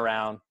things turn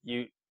around.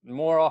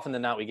 More often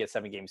than not, we get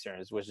 7-game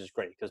series, which is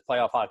great because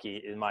playoff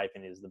hockey, in my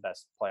opinion, is the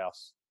best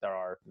playoffs there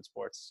are in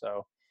sports.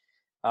 So,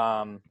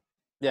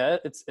 yeah,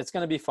 it's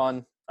going to be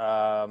fun.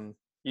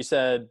 You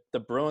said the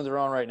Bruins are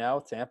on right now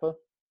with Tampa?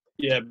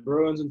 Yeah,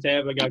 Bruins and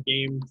Tampa got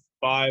game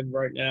 5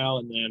 right now,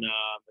 and then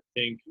I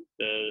think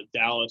the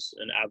Dallas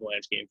and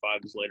Avalanche game 5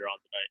 is later on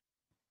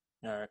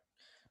tonight. All right.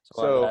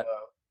 So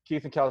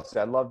Keith and Kelsey,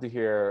 I'd love to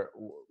hear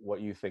what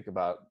you think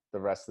about the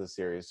rest of the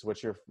series.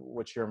 What's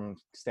your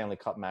Stanley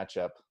Cup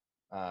matchup?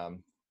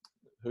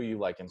 Who are you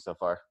liking so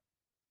far?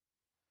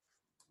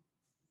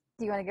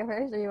 Do you want to go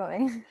first, or you want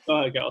me?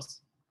 Go ahead, Kelsey.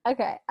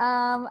 Okay.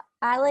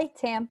 I like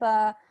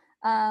Tampa.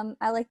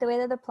 I like the way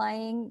that they're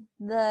playing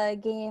the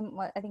game.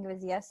 I think it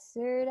was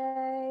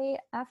yesterday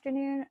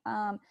afternoon.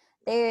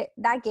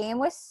 That game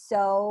was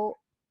so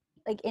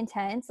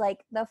intense,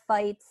 the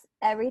fights,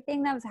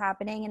 everything that was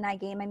happening in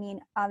that game. I mean,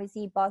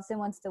 obviously Boston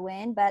wants to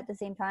win, but at the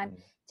same time,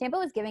 Tampa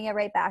was giving it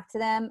right back to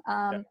them.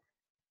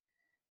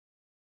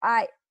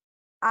 I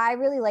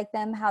really like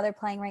them, how they're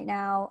playing right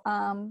now.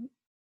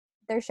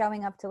 They're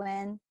showing up to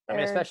win. I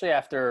mean, especially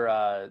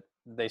after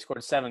they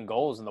scored 7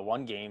 goals in the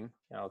one game,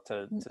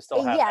 to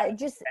still have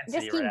just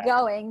keep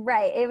going.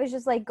 Right. It was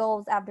just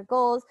goals after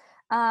goals.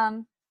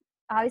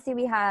 Obviously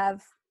we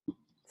have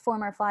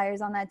former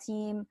Flyers on that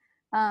team.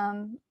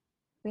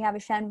 We have a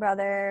Shen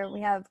brother. We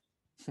have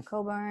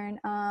Coburn.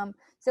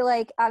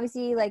 So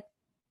obviously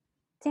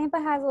Tampa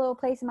has a little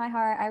place in my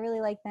heart. I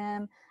really like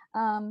them.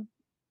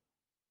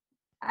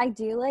 I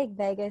do like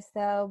Vegas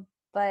though,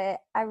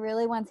 but I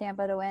really want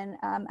Tampa to win.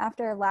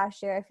 After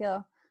last year, I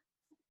feel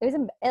it was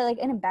an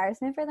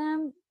embarrassment for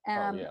them.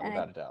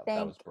 Without a doubt,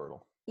 that was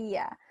brutal.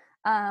 Yeah.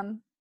 And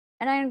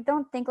I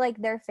don't think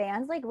their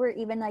fans were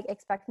even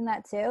expecting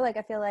that too.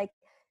 I feel like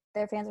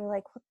their fans were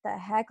like, what the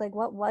heck?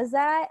 What was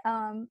that?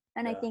 And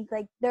I think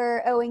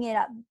they're owing it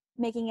up,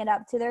 making it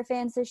up to their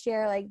fans this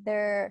year.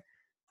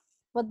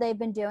 What they've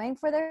been doing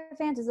for their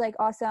fans is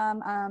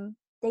awesome.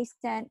 They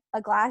sent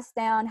a glass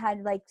down,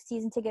 had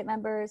season ticket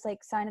members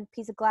sign a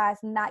piece of glass,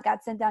 and that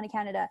got sent down to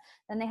Canada.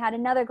 Then they had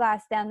another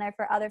glass down there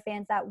for other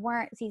fans that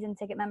weren't season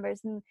ticket members,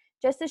 and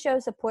just to show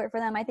support for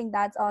them. I think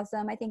that's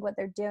awesome. I think what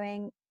they're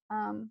doing.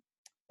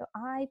 So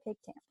I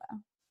picked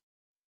Tampa.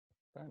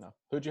 Fair enough.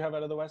 Who'd you have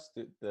out of the West?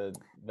 The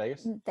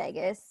Vegas?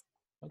 Vegas.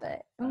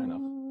 Okay. But Fair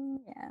enough.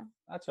 yeah.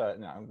 That's all right.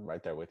 No, I'm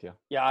right there with you.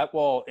 Yeah,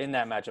 in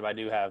that matchup, I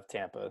do have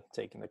Tampa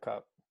taking the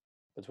cup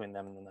between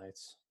them and the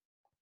Knights.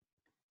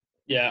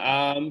 Yeah,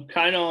 I'm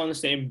kind of on the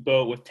same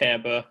boat with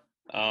Tampa.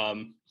 I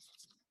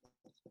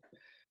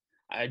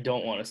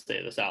don't want to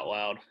say this out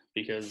loud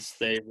because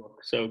they look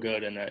so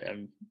good,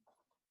 and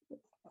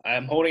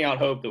I'm holding out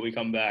hope that we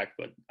come back.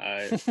 But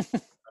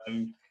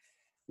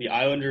the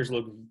Islanders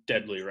look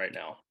deadly right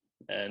now,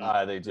 and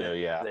they do.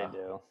 Yeah, they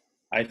do.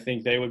 I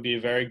think they would be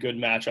a very good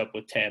matchup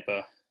with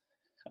Tampa,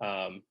 but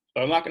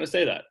I'm not going to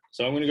say that.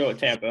 So I'm going to go with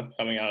Tampa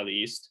coming out of the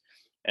East.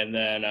 And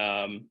then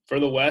for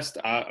the West,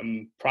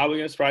 I'm probably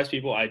going to surprise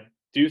people. I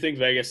do think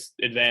Vegas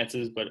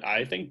advances, but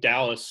I think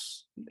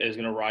Dallas is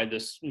going to ride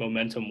this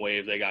momentum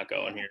wave they got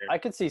going here. I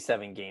could see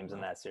 7 games in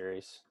that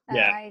series.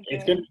 Yeah,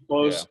 it's going to be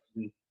close.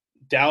 Yeah.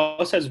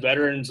 Dallas has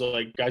veterans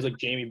guys like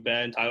Jamie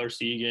Benn, Tyler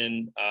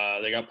Seguin.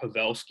 They got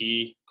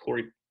Pavelski,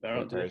 Corey. I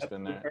don't know. Corey's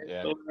been there.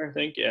 Yeah. I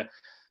think.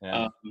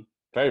 Yeah.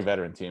 Very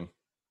veteran team.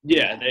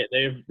 Yeah,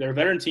 they're a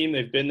veteran team.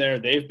 They've been there.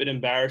 They've been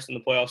embarrassed in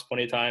the playoffs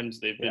plenty of times.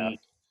 They've been.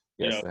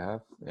 Yes, they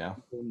have. Yeah.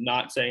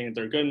 Not saying that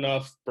they're good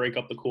enough, break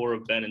up the core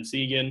of Ben and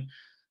Seguin.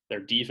 Their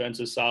defense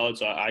is solid,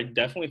 so I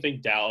definitely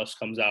think Dallas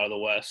comes out of the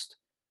West.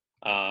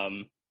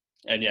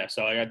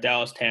 So I got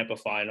Dallas Tampa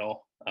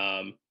final.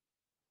 I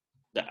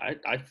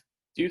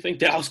do think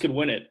Dallas could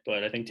win it,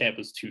 but I think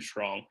Tampa's too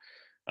strong.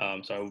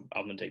 So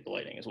I'm going to take the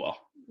Lightning as well.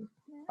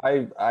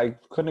 I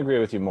couldn't agree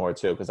with you more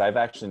too, because I've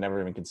actually never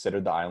even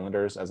considered the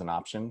Islanders as an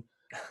option,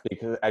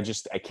 because I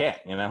can't,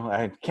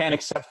 I can't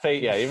accept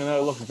fate yet, even though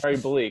it looks very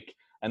bleak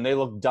and they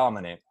look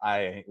dominant.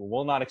 I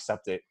will not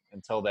accept it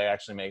until they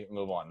actually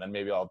move on. Then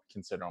maybe I'll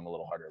consider them a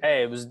little harder.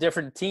 Hey, it was a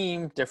different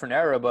team, different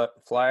era, but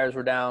Flyers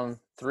were down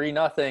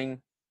 3-0.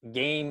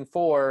 Game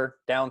 4,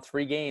 down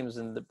 3 games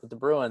with the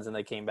Bruins, and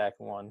they came back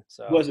and won.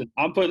 So listen,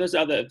 I'm putting this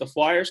out there. If the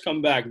Flyers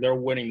come back, they're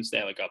winning the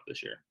Stanley Cup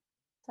this year.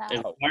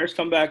 If the Flyers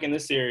come back in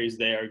this series,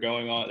 they are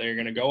going on. They're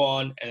going to go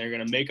on, and they're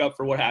going to make up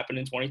for what happened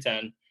in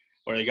 2010,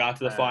 where they got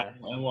to the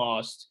final and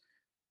lost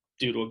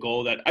due to a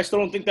goal that I still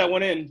don't think that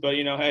went in. But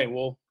hey,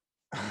 we'll.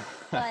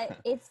 But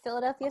it's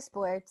Philadelphia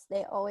sports.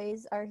 They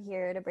always are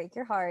here to break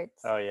your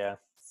hearts. Oh yeah.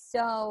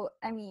 So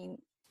I mean,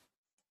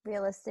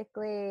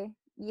 realistically,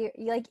 you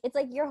like it's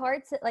like your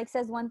heart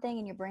says one thing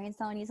and your brain's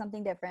telling you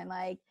something different.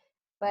 But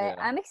yeah.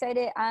 I'm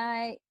excited.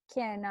 I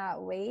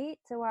cannot wait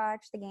to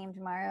watch the game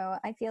tomorrow.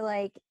 I feel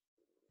like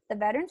the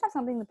veterans have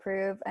something to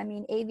prove. I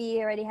mean,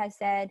 AV already has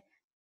said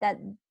that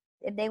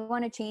if they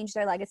want to change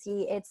their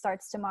legacy, it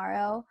starts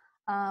tomorrow.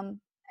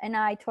 And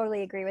I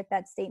totally agree with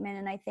that statement.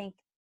 And I think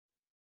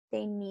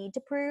they need to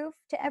prove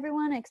to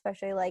everyone,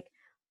 especially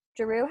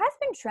Giroux has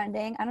been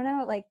trending. I don't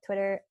know,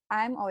 Twitter.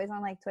 I'm always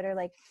on Twitter,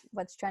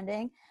 what's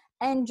trending.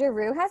 And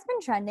Giroux has been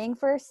trending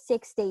for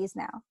 6 days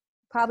now,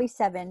 probably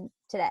 7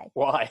 today.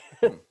 Why?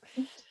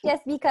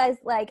 Just because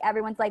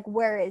everyone's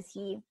where is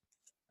he?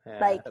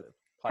 Yeah,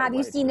 have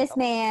you seen this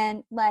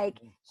man?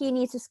 He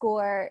needs to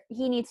score.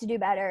 He needs to do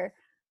better.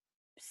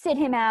 Sit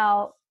him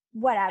out,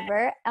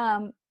 whatever.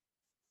 And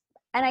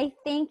I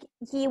think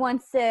he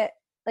wants to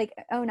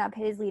own up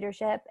his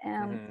leadership.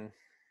 I'm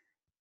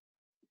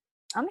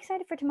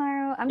excited for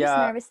tomorrow. I'm just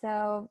nervous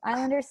though.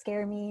 Islanders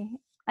scare me.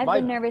 I've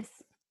been nervous.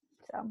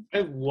 So I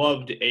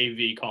loved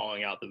AV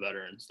calling out the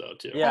veterans though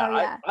too.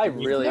 Yeah, I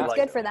really it's like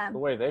good for them. The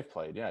way they've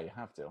played, yeah, you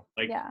have to.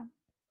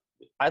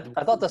 I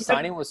thought the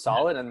signing was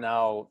solid, and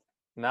now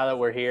that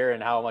we're here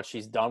and how much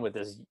he's done with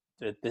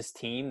this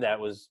team that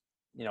was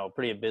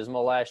pretty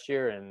abysmal last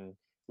year and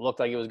looked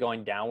like it was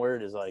going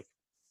downward is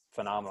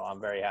phenomenal. I'm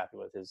very happy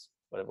with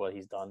what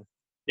he's done.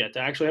 Yeah, to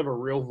actually have a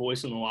real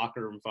voice in the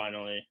locker room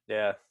finally.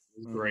 Yeah,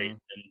 is great. And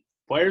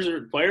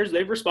players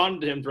they've responded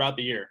to him throughout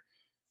the year.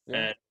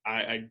 And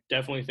I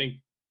definitely think,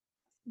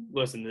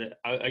 listen,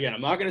 again,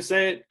 I'm not going to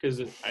say it because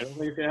I don't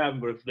think it's going to happen,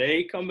 but if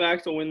they come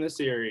back to win the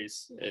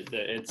series,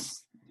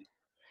 it's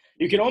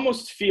you can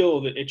almost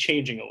feel it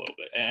changing a little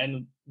bit.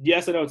 And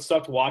yes, I know it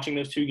sucked watching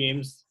those 2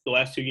 games, the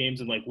last 2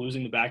 games, and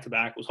losing the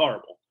back-to-back was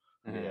horrible.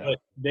 Yeah. But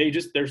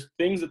there's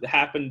things that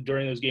happened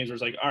during those games where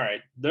it's all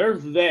right, they're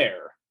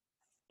there.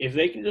 If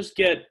they can just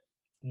get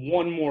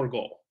one more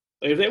goal.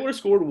 If they would have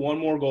scored one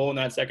more goal in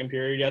that second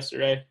period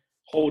yesterday,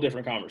 whole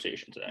different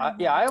conversation today.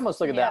 I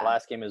almost look at that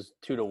last game as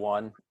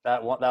 2-1.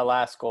 That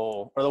last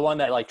goal, or the one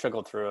that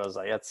trickled through, I was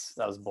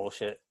that was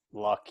bullshit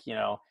luck,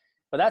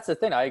 But that's the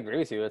thing. I agree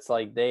with you. It's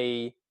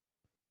they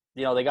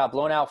got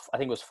blown out. I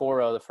think it was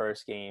 4-0 the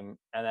first game,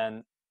 and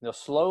then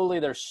slowly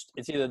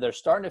it's either they're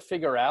starting to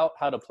figure out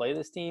how to play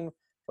this team,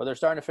 or they're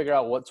starting to figure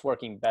out what's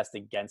working best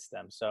against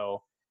them.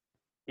 So,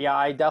 yeah,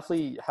 I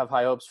definitely have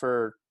high hopes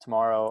for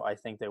tomorrow. I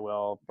think they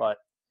will, but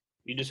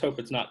you just hope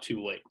it's not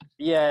too late.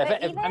 Yeah,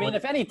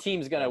 if any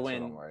team's gonna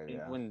win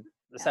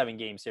the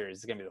 7-game series,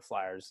 it's gonna be the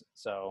Flyers.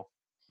 So,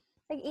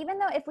 even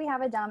though if we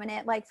have a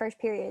dominant first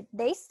period,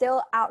 they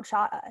still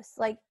outshot us.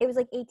 It was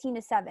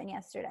 18-7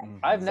 yesterday.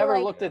 I've never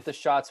looked at the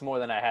shots more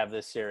than I have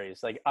this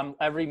series. I'm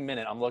every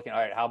minute I'm looking. All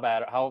right, how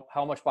bad?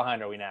 How much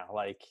behind are we now?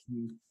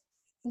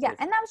 Yeah,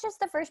 and that was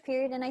just the first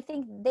period, and I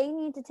think they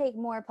need to take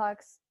more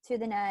pucks to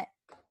the net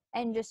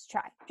and just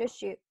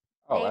shoot.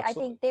 I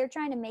think they're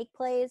trying to make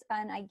plays,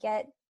 and I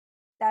get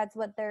that's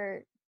what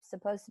they're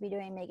supposed to be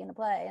doing, making the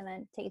play, and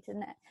then take it to the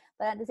net.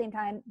 But at the same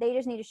time, they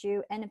just need to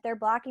shoot, and if they're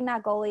blocking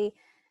that goalie,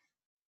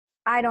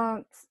 I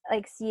don't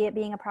see it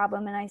being a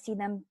problem, and I see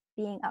them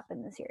being up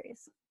in the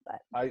series.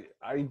 But I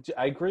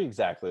agree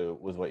exactly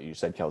with what you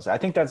said, Kelsey. I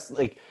think that's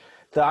the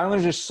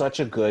Islanders are such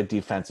a good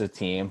defensive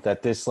team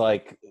that these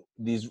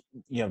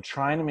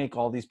trying to make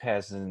all these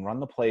passes and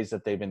run the plays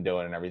that they've been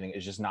doing and everything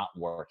is just not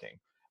working.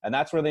 And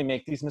that's where they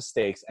make these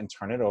mistakes and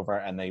turn it over,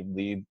 and they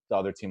lead the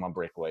other team on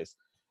breakaways.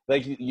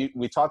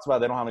 We talked about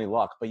they don't have any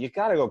luck, but you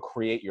got to go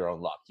create your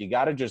own luck. You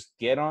got to just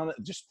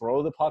just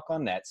throw the puck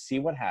on net, see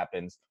what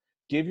happens,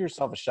 give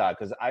yourself a shot.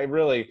 Because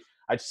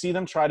I see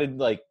them try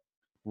to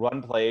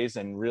run plays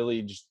and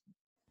really just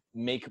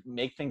make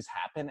things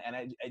happen, and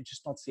I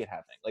just don't see it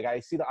happening. I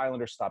see the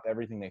Islanders stop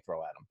everything they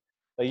throw at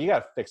them. You got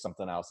to fix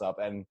something else up,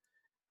 and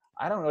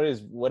I don't know what it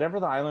is. Whatever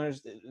the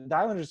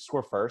Islanders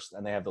score first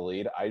and they have the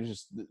lead.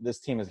 This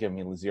team is giving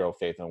me zero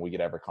faith in we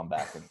could ever come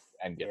back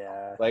and get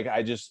them.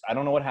 I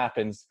don't know what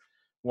happens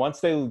once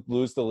they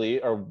lose the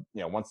lead, or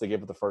once they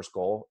give it the first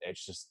goal.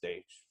 It's just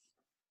they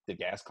the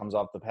gas comes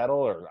off the pedal,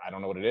 or I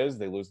don't know what it is.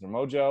 They lose their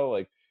mojo.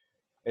 Like,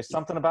 it's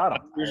something about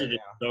them. They're just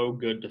so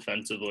good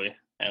defensively,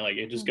 and like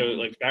it just goes.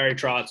 Like Barry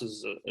Trotz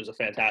is a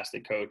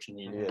fantastic coach, and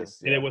he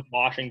did it with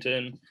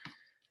Washington,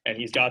 and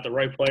he's got the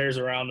right players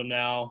around him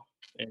now,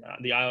 and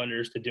the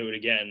Islanders to do it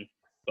again.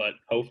 But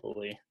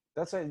hopefully,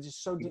 that's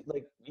just so deep,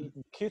 like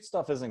cute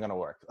stuff isn't going to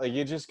work. Like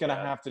you're just going to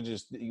have to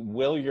just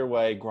will your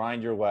way,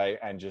 grind your way,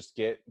 and just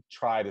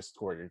try to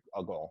score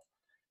a goal.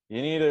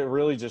 You need to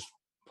really just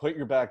put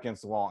your back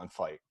against the wall and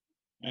fight.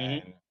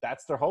 And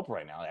that's their hope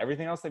right now.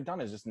 Everything else they've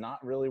done has just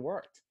not really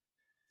worked.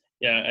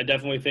 Yeah, I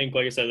definitely think,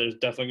 like I said, there's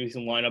definitely going to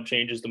be some lineup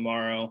changes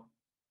tomorrow.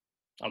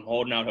 I'm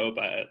holding out hope.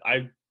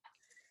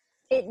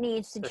 It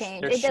needs to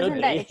change. It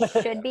doesn't that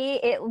it should be.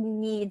 It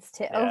needs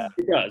to. Yeah.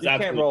 It does. You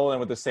can't roll in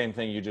with the same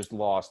thing you just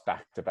lost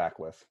back to back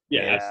with.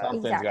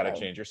 Something's got to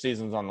change. Your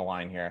season's on the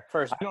line here.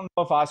 First, I don't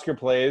know if Oscar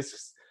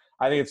plays.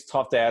 I think it's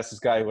tough to ask this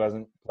guy who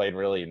hasn't played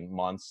really in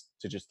months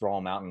to just throw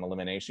him out in an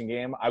elimination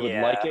game. I would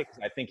like it because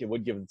I think it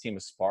would give the team a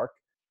spark.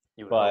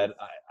 But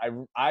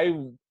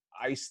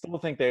I still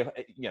think they,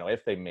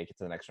 if they make it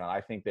to the next round,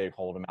 I think they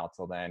hold him out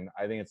till then.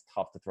 I think it's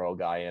tough to throw a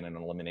guy in an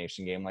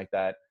elimination game like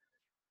that.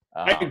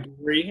 I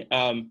agree.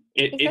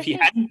 If he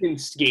hadn't been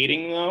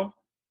skating though,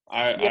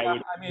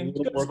 I would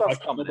be more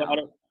questionable about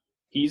it.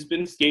 He's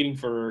been skating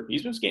for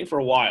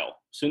a while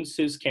since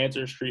his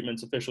cancer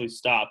treatments officially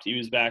stopped. He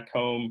was back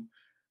home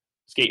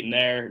skating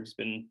there. He's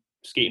been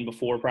skating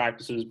before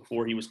practices,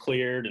 before he was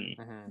cleared, and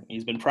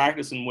he's been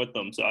practicing with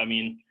them. So I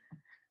mean,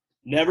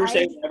 never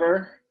say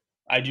never.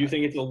 I do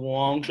think it's a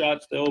long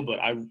shot still, but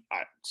I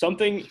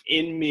something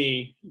in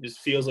me just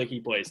feels like he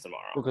plays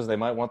tomorrow. Because they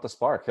might want the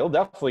spark. He'll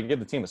definitely give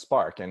the team a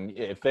spark. And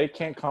if they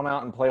can't come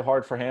out and play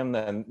hard for him,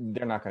 then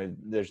they're not going to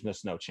 – there's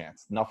just no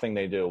chance. Nothing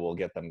they do will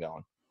get them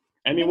going.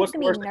 I mean, what's the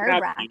worst thing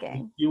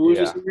happen? You lose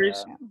a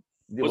series?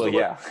 Well,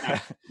 yeah.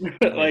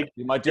 Like,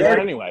 you might do that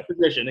anyway.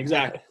 Position,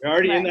 exactly. You're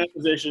already in that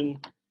position.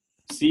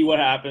 See what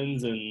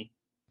happens, and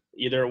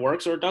either it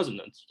works or it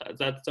doesn't. It's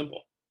that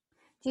simple.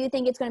 Do you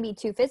think it's going to be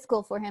too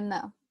physical for him,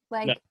 though?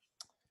 Like, no,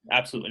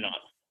 absolutely not.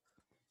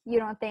 You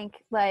don't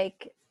think,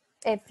 like,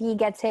 if he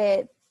gets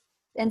hit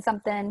in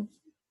something?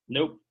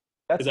 Nope.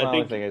 That's the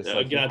only thing is,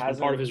 again,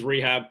 that's part of his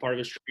rehab, part of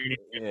his training.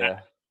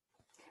 Yeah.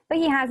 But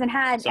he hasn't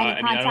had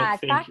any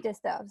contact practice,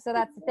 though. So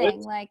that's the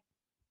thing.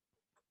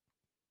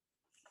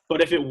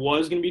 But if it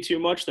was going to be too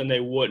much, then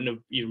they wouldn't have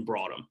even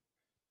brought him.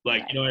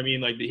 Like, you know what I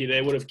mean? Like,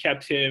 they would have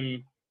kept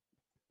him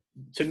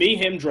 – to me,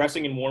 him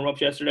dressing in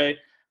warm-ups yesterday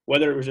 –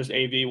 whether it was just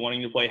AV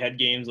wanting to play head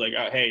games, like,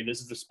 hey,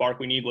 this is the spark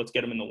we need, let's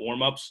get him in the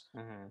warm-ups,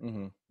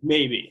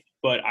 maybe.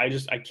 But I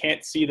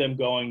can't see them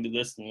going to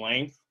this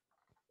length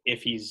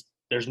if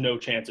there's no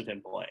chance of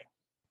him playing.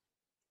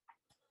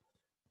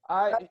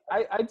 I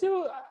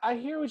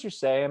hear what you're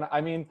saying. I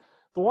mean,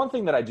 the one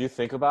thing that I do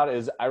think about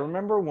is I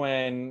remember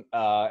when,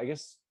 I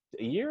guess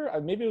a year,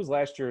 maybe it was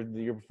last year,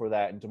 the year before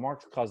that, and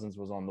DeMarcus Cousins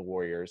was on the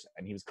Warriors,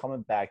 and he was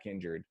coming back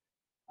injured.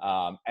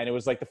 And it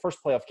was like the first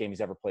playoff game he's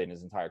ever played in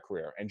his entire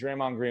career. And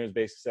Draymond Green was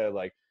basically said,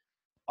 like,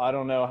 I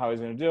don't know how he's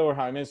going to do or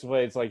how he means to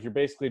play. It's like you're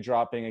basically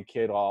dropping a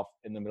kid off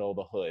in the middle of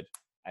the hood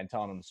and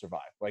telling him to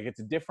survive. Like, it's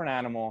a different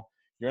animal.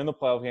 You're in the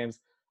playoff games.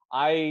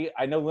 I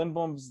know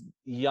Lindblom's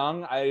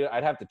young.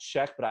 I'd have to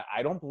check, but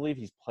I don't believe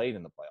he's played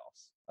in the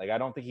playoffs. Like, I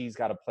don't think he's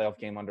got a playoff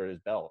game under his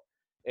belt.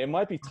 It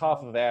might be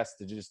tough of ass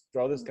to just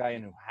throw this guy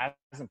in who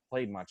hasn't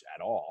played much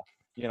at all.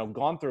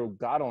 Gone through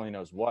God only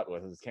knows what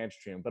with his cancer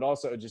treatment, but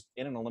also just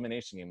in an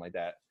elimination game like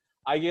that.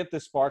 I get the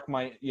spark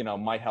might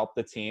help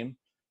the team,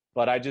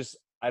 but I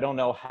don't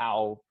know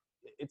how.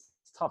 It's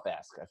tough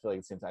ask. I feel like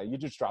it seems like you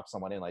just drop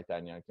someone in like that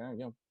and you're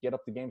like, get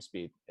up the game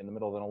speed in the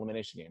middle of an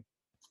elimination game.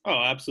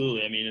 Oh,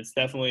 absolutely. I mean, it's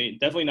definitely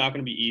not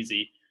going to be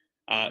easy.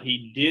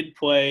 He did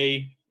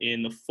play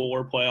in the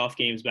 4 playoff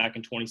games back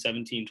in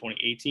 2017,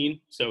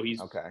 2018. So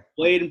he's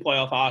played in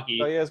playoff hockey.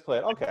 So he has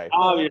played. Okay.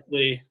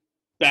 Obviously,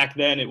 back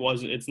then he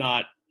was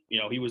not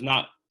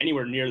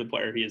anywhere near the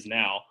player he is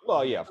now.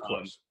 Well, yeah, of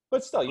course.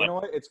 But still, you know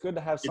what? It's good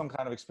to have some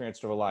kind of experience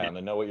to rely on,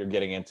 to know what you're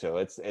getting into.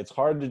 It's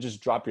hard to just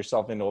drop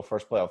yourself into a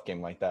first playoff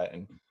game like that.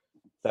 And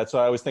that's what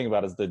I always think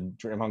about is the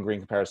Draymond Green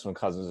comparison with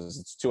Cousins is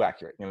it's too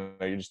accurate.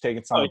 You're just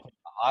taking some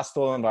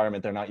hostile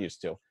environment they're not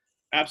used to.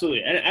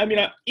 Absolutely. And I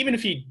mean, even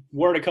if he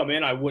were to come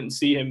in, I wouldn't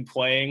see him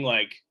playing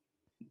like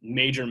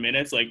major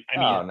minutes. Like, I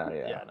mean,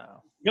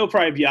 no. He'll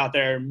probably be out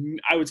there.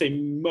 I would say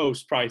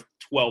most probably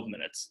 12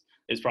 minutes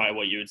is probably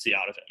what you would see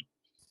out of him.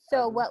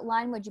 So what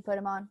line would you put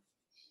him on?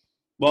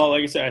 Well,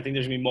 like I said, I think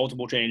there's going to be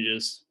multiple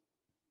changes.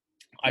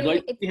 I'd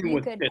like to see him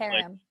with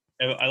Pitlick.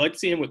 I'd like to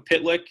see him with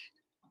Pitlick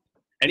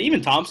and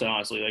even Thompson,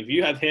 honestly. Like, if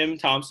you have him,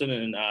 Thompson,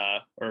 and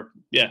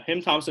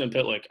Thompson and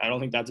Pitlick, I don't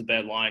think that's a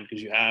bad line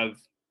because you have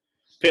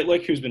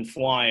Pitlick, who's been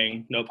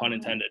flying, no pun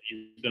intended.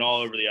 He's been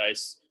all over the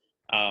ice.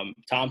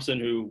 Thompson,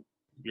 who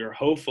you're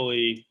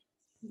hopefully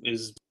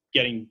is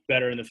getting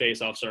better in the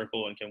face-off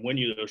circle and can win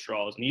you those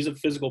draws. And he's a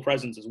physical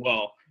presence as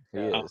well. He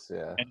is,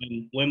 yeah.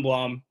 And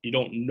Lindblom, you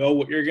don't know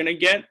what you're going to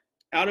get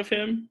out of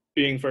him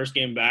being first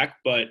game back,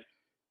 but,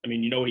 I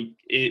mean,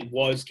 it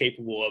was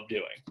capable of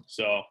doing.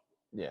 So,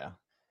 yeah.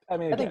 I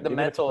mean, I think again, the even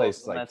if it mental,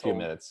 plays like a few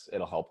mental, minutes,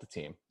 it'll help the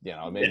team. You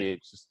know,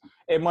 maybe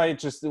it might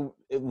just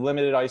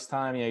limited ice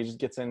time. You know, he just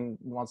gets in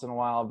once in a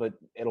while, but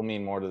it'll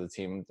mean more to the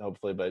team,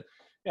 hopefully. But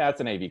yeah, it's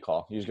an AV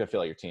call. You just gotta feel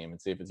like your team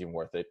and see if it's even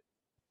worth it.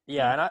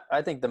 yeah, and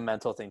I think the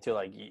mental thing too.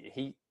 Like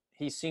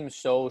he seems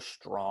so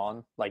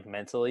strong, like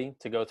mentally,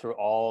 to go through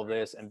all of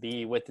this and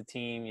be with the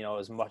team, you know,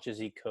 as much as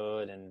he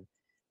could. And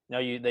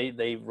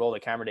they roll the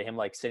camera to him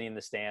like sitting in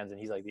the stands, and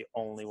he's like the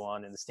only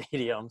one in the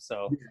stadium.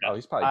 So Oh,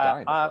 he's probably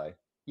dying to play.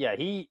 yeah,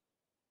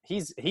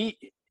 he's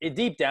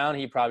deep down,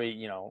 he probably,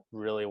 you know,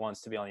 really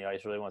wants to be on the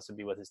ice, really wants to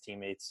be with his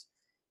teammates.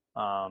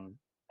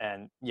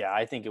 And yeah,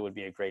 I think it would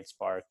be a great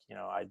spark. You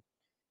know,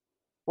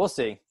 we'll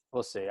see.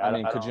 We'll see. I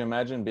mean, could you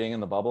imagine being in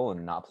the bubble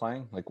and not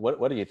playing? Like,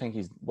 what do you think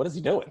what is he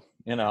doing?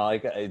 You know,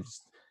 like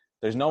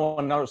there's no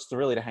one else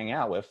to hang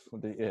out with.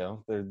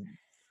 You know,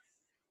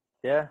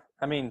 yeah.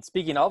 I mean,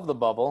 speaking of the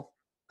bubble,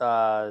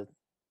 I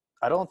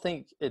don't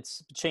think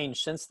it's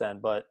changed since then,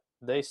 but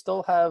they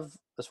still have,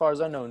 as far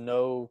as I know,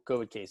 no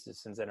COVID cases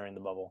since entering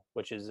the bubble,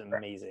 which is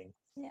amazing.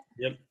 Yeah.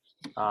 Yep.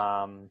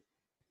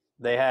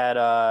 They had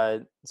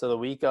so the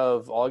week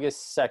of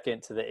August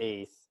 2nd to the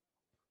 8th,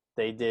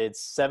 they did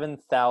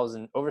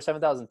over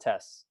 7,000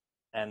 tests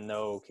and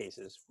no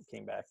cases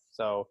came back.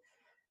 So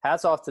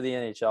hats off to the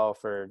NHL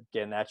for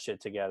getting that shit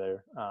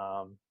together.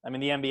 I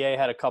mean, the NBA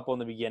had a couple in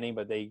the beginning,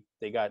 but they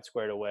got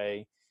squared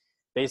away.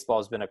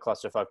 Baseball's been a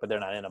clusterfuck, but they're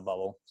not in a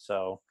bubble.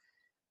 So,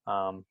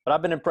 but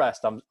I've been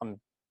impressed. I'm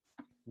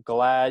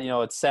glad. You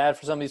know, it's sad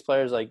for some of these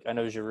players. Like I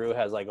know Giroux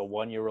has like a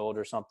 1-year-old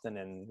or something,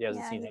 and he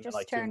hasn't seen him in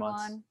like 2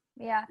 months.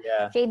 Yeah.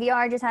 Yeah.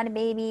 JVR just had a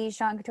baby.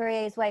 Sean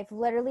Couturier's wife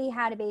literally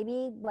had a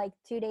baby like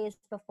 2 days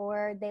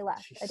before they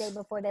left, Jeez. a day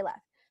before they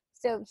left.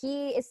 So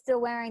he is still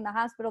wearing the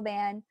hospital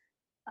band,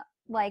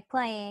 like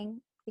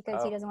playing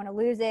because he doesn't want to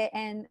lose it.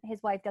 And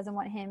his wife doesn't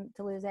want him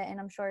to lose it. And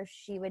I'm sure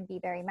she would be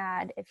very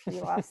mad if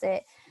he lost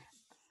it.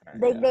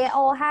 They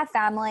all have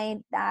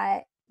family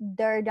that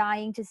they're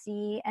dying to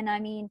see. And I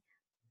mean,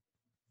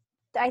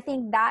 I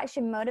think that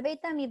should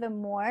motivate them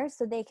even more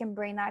so they can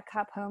bring that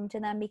cup home to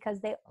them because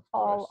they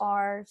all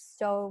are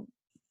so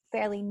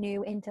fairly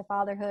new into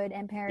fatherhood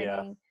and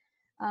parenting.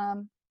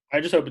 Yeah. I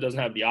just hope it doesn't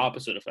have the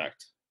opposite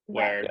effect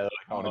where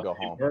I want to go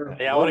home.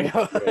 Yeah, I want to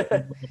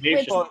go.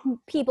 Which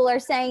people are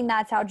saying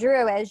that's how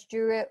Drew is.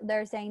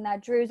 They're saying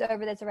that Drew's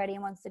over this already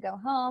and wants to go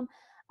home.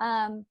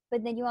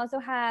 But then you also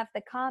have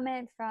the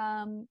comment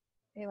from,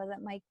 who was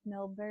it, Mike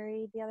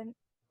Milbury a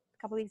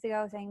couple weeks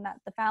ago, saying that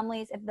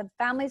if the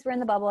families were in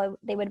the bubble,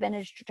 they would have been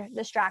a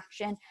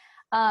distraction.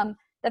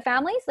 The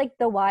families, like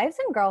the wives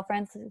and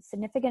girlfriends,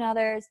 significant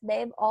others,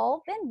 they've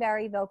all been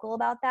very vocal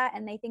about that,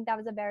 and they think that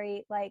was a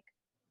very like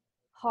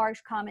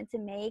harsh comment to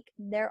make.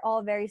 They're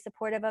all very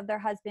supportive of their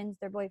husbands,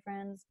 their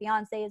boyfriends,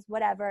 fiancés,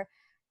 whatever.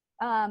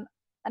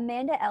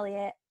 Amanda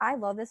Elliott, I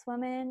love this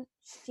woman.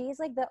 She's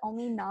like the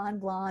only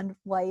non-blonde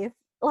wife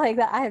like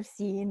that I have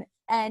seen,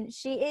 and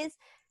she is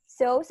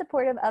so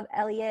supportive of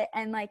Elliott.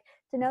 And like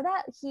to know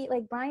that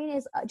Brian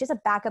is just a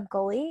backup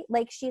goalie,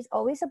 like she's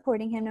always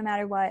supporting him no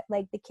matter what.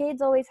 Like the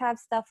kids always have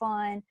stuff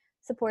on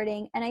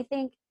supporting, and I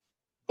think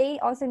they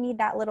also need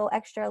that little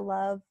extra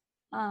love.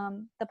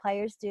 The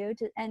players do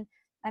and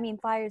I mean,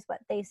 Flyers, but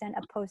they sent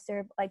a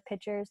poster, like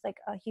pictures, like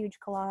a huge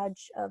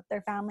collage of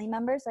their family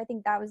members. So I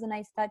think that was a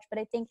nice touch, but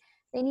I think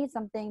they need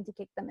something to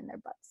kick them in their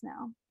butts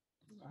now.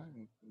 I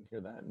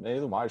hear that. Maybe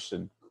the Mars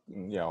should,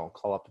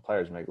 call up the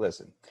players and be like,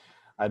 listen,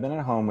 I've been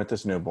at home with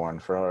this newborn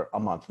for a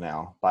month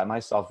now, by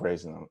myself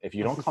raising them. If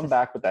you don't come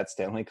back with that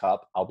Stanley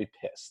Cup, I'll be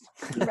pissed.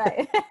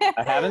 Right.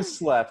 I haven't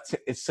slept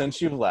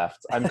since you've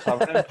left. I'm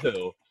covered in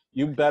poo.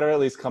 You better at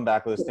least come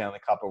back with a Stanley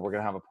Cup or we're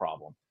going to have a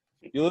problem.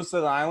 You lose to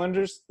the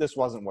Islanders, this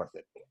wasn't worth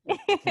it. Oh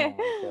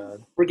my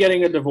God. We're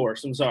getting a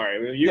divorce. I'm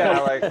sorry. You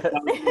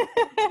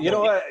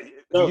know what?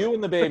 You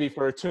and the baby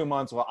for 2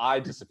 months while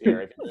I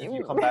disappear. If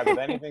you come back with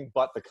anything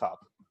but the cup.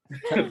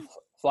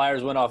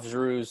 Flyers went off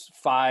Giroux's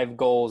 5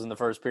 goals in the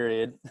first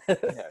period.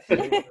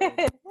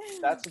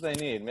 That's what they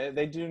need.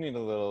 They do need a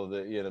little,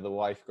 the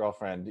wife,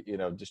 girlfriend,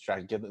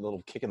 distract, get a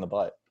little kick in the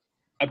butt.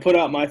 I put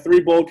out my 3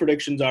 bold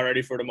predictions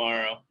already for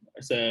tomorrow. I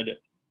said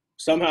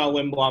somehow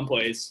Lindblom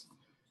plays.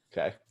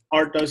 Okay.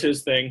 Art does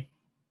his thing.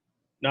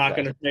 Not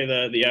going to say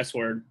the S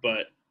word,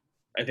 but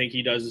I think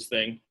he does his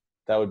thing.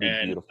 That would be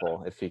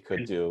beautiful if he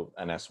could do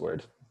an S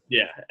word.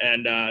 Yeah,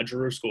 and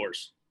Giroux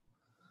scores.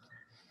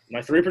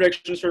 My 3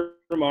 predictions for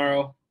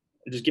tomorrow.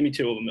 Just give me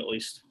 2 of them at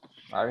least.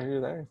 I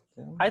hear that.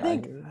 Yeah, I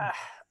think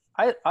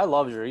I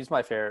love Giroux. He's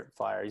my favorite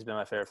Flyer. He's been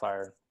my favorite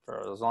Flyer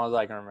for as long as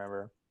I can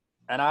remember.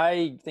 And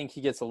I think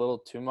he gets a little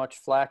too much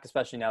flack,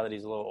 especially now that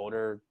he's a little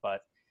older.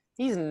 But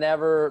he's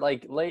never,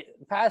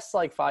 past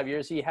 5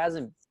 years, he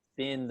hasn't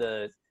been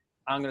the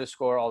I'm going to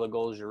score all the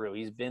goals Giroux.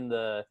 He's been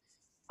the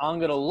I'm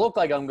going to look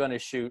like I'm going to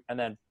shoot and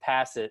then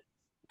pass it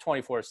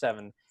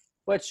 24/7,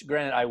 which,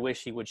 granted, I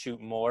wish he would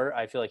shoot more.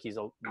 I feel like he's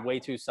way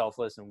too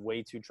selfless and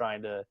way too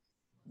trying to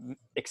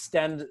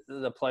extend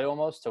the play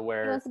almost to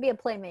where – he wants to be a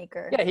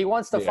playmaker. Yeah, he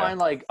wants to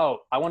find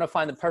I want to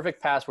find the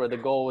perfect pass where the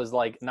goal is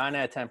 9 out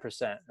of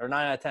 10% or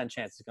 9 out of 10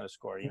 chance he's going to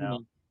score,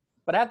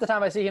 But half the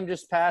time I see him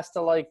just pass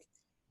to like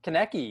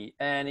Konecny,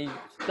 and he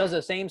does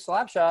the same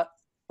slap shot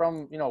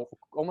from,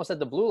 almost at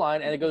the blue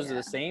line, and it goes to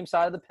the same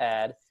side of the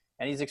pad,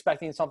 and he's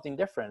expecting something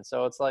different.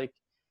 So it's like,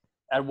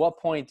 at what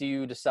point do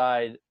you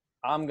decide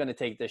I'm going to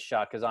take this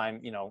shot because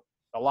I'm,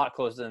 a lot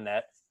closer to the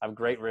net, I have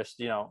great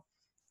wrist,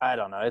 I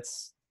don't know.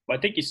 I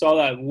think you saw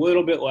that a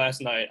little bit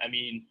last night. I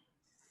mean,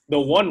 the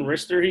one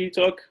wrister he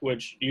took,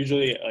 which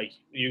usually, like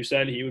you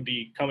said, he would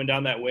be coming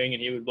down that wing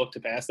and he would look to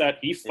pass that.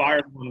 He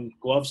fired on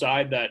glove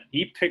side that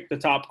he picked the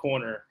top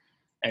corner,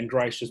 and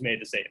Grice just made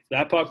the save.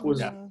 That puck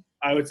was,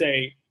 I would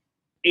say,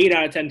 8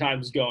 out of 10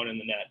 times going in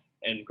the net,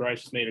 and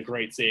Grice just made a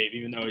great save,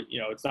 even though,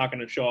 it's not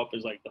going to show up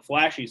as like the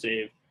flashy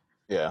save.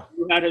 Yeah.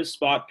 He had his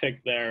spot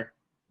picked there,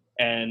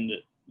 and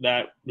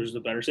that was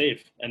the better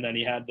save. And then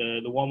he had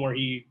the one where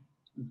he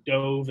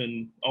dove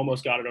and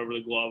almost got it over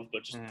the glove,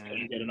 but just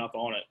couldn't get enough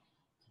on it.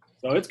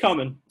 So it's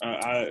coming.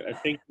 I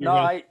think you're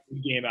going to see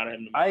a game out of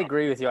him tomorrow. I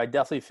agree with you. I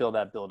definitely feel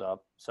that build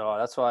up. So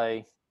that's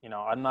why,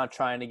 I'm not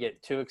trying to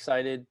get too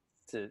excited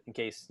in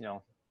case,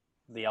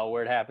 the L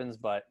word happens,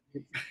 but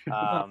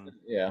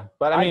yeah.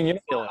 But I mean,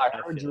 I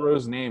heard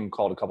Giroux's name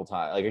called a couple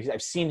times. Like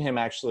I've seen him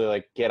actually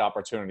like get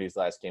opportunities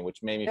last game,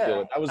 which made me feel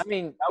like that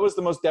was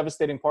the most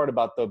devastating part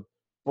about the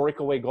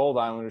breakaway goal the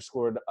Islanders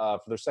scored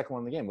for their second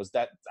one in the game, was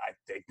that I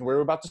think we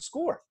were about to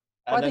score.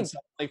 And then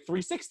like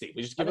 360.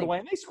 We just give it away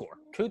and they score.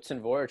 Coots and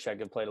Voracek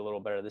have played a little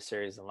better this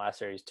series than last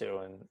series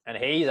too, and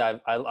Hayes,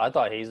 I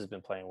thought Hayes has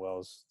been playing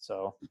well.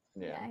 So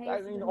yeah,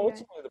 I mean,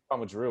 ultimately the problem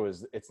with Giroux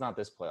is it's not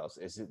this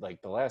playoffs. Is it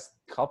like the last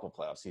couple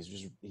playoffs?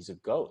 He's a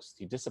ghost.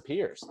 He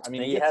disappears. I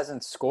mean, he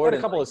hasn't scored a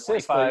couple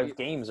assists, 5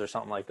 games or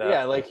something like that.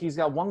 Yeah, like he's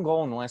got 1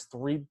 goal in the last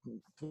three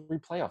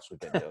playoffs we've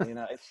been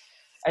to.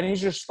 And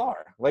he's your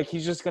star. Like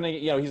he's just gonna,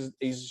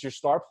 he's your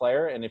star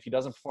player. And if he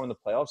doesn't perform in the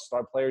playoffs,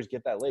 star players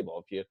get that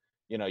label. If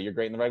you're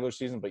great in the regular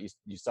season, but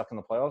you suck in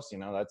the playoffs,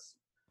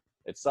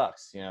 it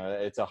sucks.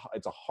 It's a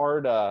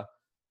hard,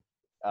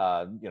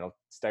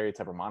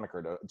 stereotype or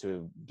moniker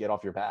to get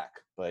off your back,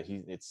 but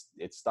it's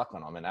stuck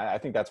on him. And I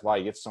think that's why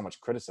he gets so much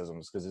criticism,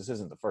 is because this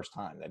isn't the first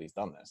time that he's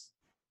done this.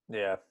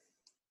 Yeah.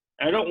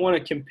 I don't want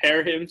to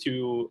compare him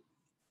to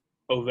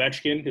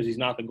Ovechkin because he's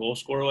not the goal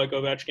scorer like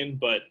Ovechkin,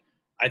 but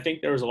I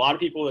think there was a lot of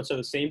people that said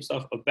the same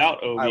stuff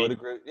about Ovi. I would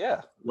agree.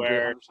 Yeah.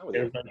 Where it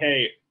was like,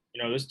 hey,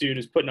 this dude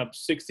is putting up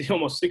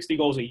almost 60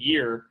 goals a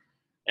year,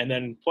 and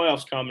then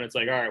playoffs come and it's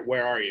like, all right,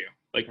 where are you?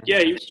 Like, yeah,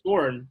 he was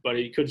scoring, but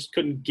he just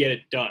couldn't get it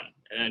done.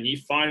 And he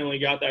finally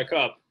got that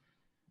cup.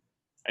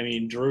 I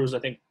mean, Drew's, I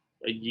think,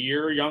 a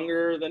year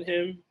younger than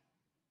him,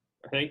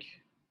 I think.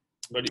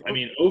 But, I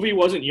mean, Ovi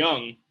wasn't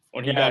young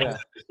when he got his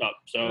up.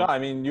 So. No, I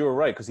mean, you were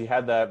right, because he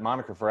had that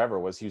moniker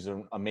forever. He's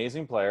an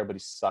amazing player, but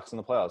he sucks in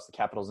the playoffs. The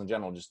Capitals in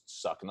general just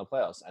suck in the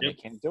playoffs, and they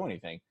can't do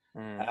anything.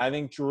 And I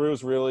think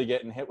Giroux's really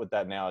getting hit with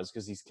that now, is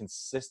because he's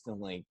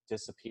consistently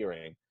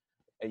disappearing,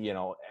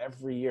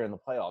 every year in the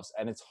playoffs.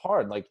 And it's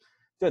hard. Like,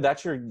 dude,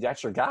 that's your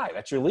guy.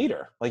 That's your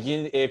leader. Like,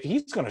 if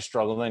he's going to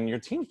struggle, then your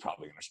team's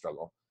probably going to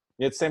struggle.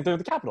 It's the same thing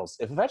with the Capitals.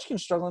 If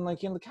Ovechkin's struggling,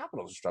 the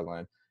Capitals are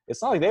struggling.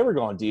 It's not like they were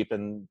going deep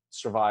and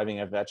surviving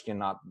Ovechkin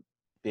not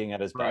being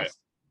at his best.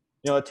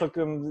 It took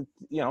him,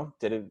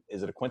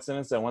 is it a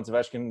coincidence that once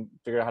Ovechkin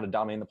figured out how to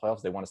dominate in the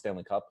playoffs, they won a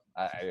Stanley Cup?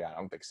 I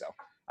don't think so.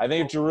 I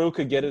think if Giroux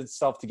could get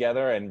itself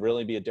together and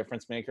really be a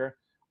difference maker,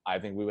 I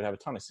think we would have a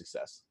ton of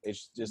success.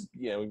 It's just,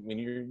 when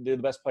you're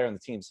the best player on the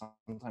team,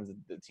 sometimes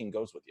the team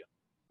goes with you.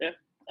 Yeah,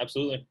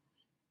 absolutely.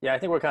 Yeah, I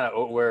think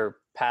we're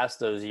past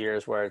those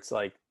years where it's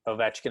like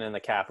Ovechkin and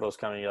the Capitals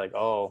coming, you're like,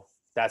 oh,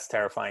 that's a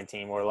terrifying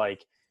team. Or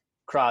like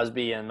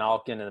Crosby and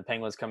Malkin and the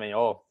Penguins coming,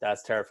 oh,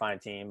 that's a terrifying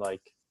team.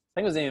 Like,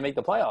 Penguins didn't even make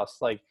the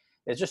playoffs. Like,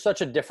 it's just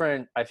such a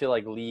different, I feel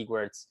like, league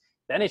where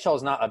the NHL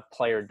is not a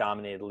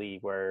player-dominated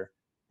league where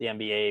the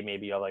NBA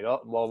maybe you're like,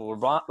 oh, well,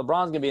 LeBron's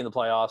going to be in the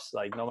playoffs,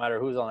 like, no matter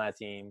who's on that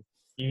team.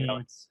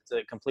 It's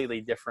a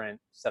completely different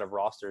set of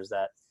rosters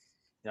that,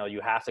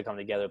 you have to come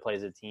together, play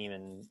as a team.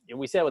 And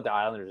we see it with the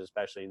Islanders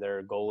especially.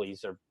 Their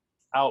goalies are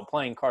out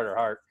playing Carter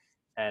Hart.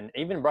 And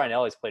even Brian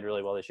Elliott played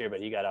really well this year,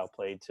 but he got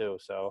outplayed too.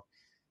 So,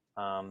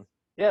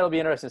 it'll be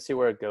interesting to see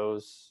where it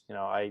goes.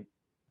 I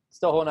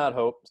still holding out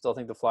hope. Still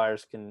think the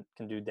Flyers can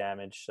do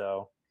damage.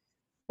 So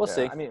we'll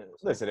see. I mean,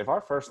 listen, if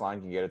our first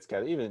line can get it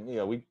together, even,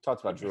 we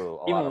talked about Drew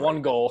a even lot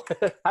one goal.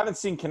 Haven't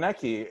seen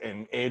Konecny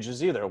in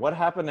ages either. What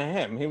happened to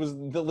him? He was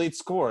the lead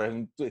scorer.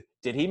 And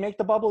did he make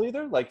the bubble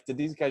either? Like, did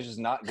these guys just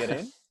not get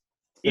in?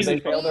 Did they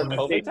fail their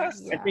COVID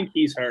test? I think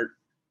he's hurt.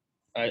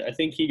 I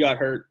think he got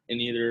hurt in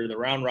either the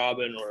round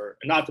robin or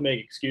 – not to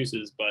make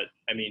excuses, but,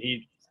 I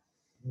mean,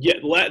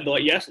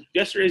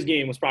 yesterday's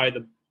game was probably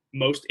the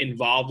most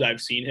involved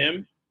I've seen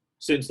him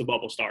since the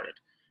bubble started.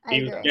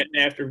 He was getting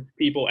after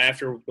people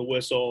after the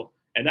whistle,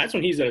 and that's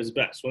when he's at his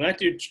best. When that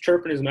dude's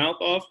chirping his mouth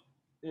off,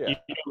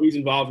 he's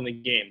involved in the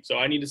game. So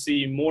I need to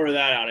see more of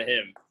that out of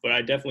him. But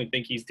I definitely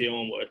think he's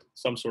dealing with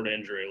some sort of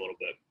injury a little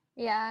bit.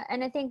 Yeah,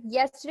 and I think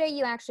yesterday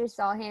you actually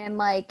saw him,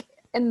 like,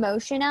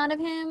 emotion out of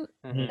him.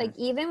 Mm-hmm. Like,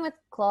 even with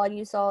Claude,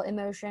 you saw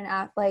emotion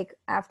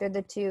after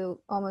the 2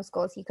 almost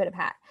goals he could have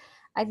had.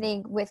 I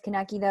think with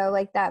Konecny, though,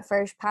 like that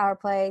first power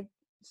play,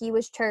 he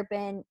was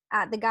chirping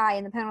at the guy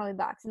in the penalty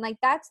box. And, like,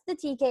 that's the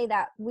TK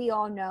that we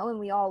all know and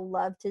we all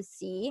love to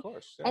see. Of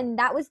course, yeah. And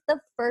that was the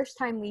first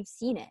time we've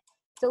seen it.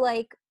 So,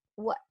 like,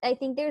 what I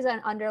think there's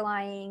an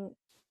underlying,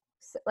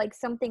 like,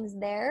 something's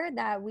there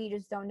that we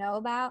just don't know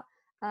about.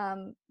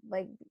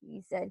 Like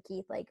you said,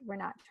 Keith, like, we're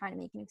not trying to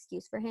make an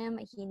excuse for him.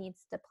 He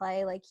needs to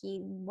play. Like,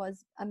 he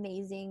was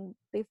amazing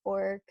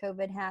before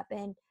COVID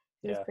happened.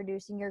 He was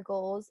producing your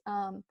goals.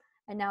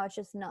 And now it's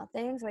just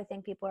nothing. So I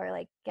think people are,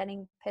 like,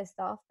 getting pissed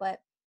off. But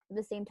at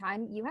the same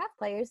time, you have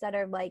players that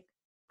are, like,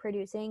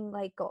 producing,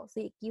 like, goals.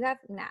 So you have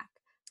Knack.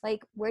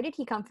 Like, where did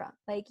he come from?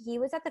 Like, he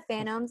was at the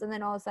Phantoms, and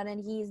then all of a sudden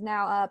he's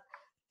now up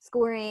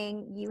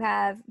scoring. You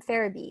have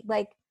Farabee.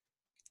 Like,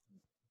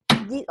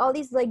 all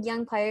these, like,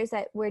 young players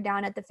that were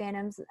down at the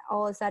Phantoms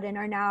all of a sudden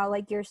are now,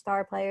 like, your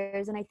star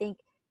players. And I think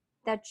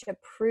that should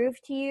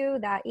prove to you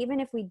that even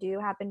if we do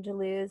happen to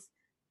lose,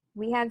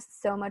 we have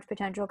so much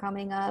potential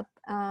coming up.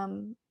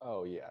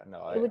 Oh yeah,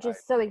 no, which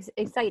is so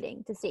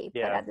exciting to see.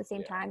 Yeah, but at the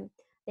same time,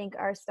 I think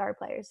our star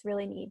players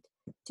really need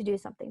to do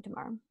something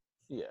tomorrow.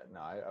 Yeah, no,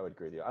 I would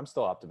agree with you. I'm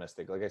still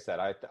optimistic. Like I said,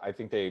 I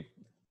think they,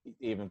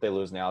 even if they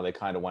lose now, they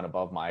kind of went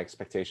above my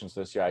expectations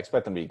this year. I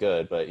expect them to be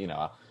good, but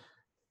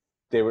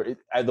they were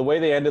the way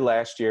they ended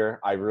last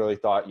year. I really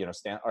thought,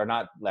 or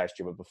not last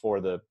year, but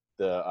before the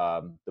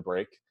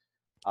break.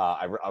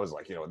 I was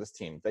like, this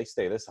team, they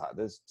stay this high,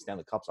 this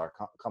Stanley Cups are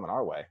coming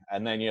our way.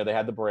 And then, they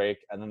had the break,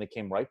 and then they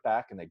came right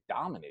back and they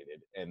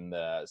dominated in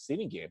the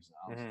seeding games.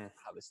 And I was like,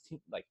 wow, this team,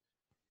 like,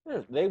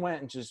 they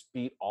went and just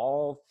beat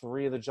all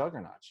three of the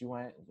juggernauts. You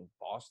went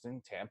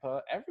Boston,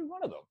 Tampa, every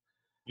one of them.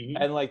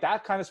 Mm-hmm. And, like,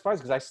 that kind of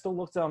surprised because I still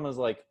looked at them as,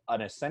 like,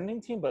 an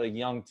ascending team, but a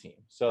young team.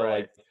 So,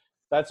 like,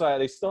 that's why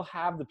they still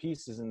have the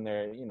pieces in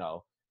there,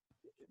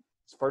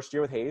 first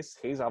year with Hayes.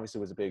 Hayes obviously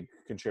was a big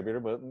contributor,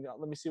 but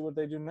let me see what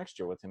they do next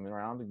year with him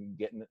around and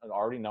getting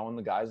already knowing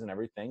the guys and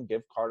everything.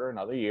 Give Carter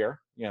another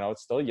year.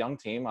 It's still a young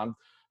team. I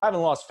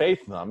haven't lost faith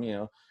in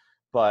them,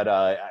 but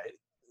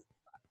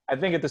I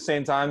think at the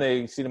same time they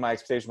exceeded my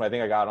expectation. But I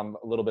think I got them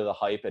a little bit of the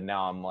hype, and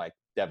now I'm, like,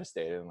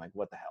 devastated. I'm like,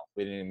 what the hell?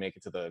 We didn't even make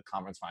it to the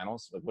conference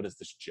finals. Like, what is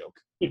this joke?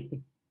 Yeah,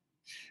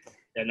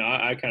 no,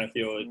 I kind of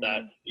feel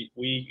that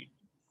we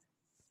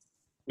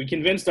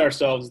convinced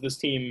ourselves this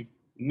team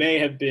may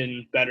have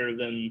been better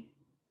than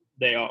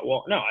they are.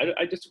 Well, no,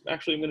 I just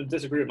actually am going to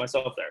disagree with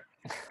myself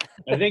there.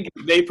 I think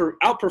they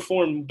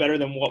outperformed better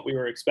than what we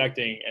were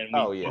expecting,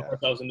 and we put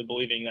ourselves into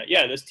believing that,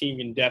 this team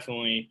can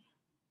definitely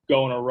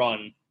go on a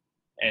run,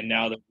 and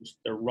now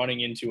they're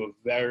running into a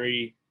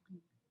very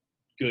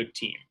good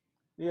team.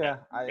 Yeah,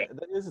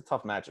 that is a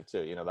tough matchup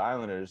too. The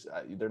Islanders,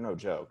 they're no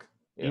joke.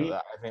 I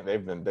think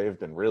they've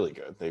been really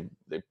good.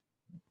 They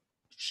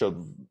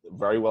showed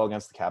very well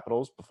against the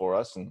Capitals before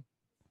us, and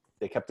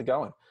they kept it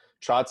going.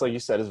 Trotz, like you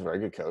said, is a very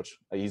good coach.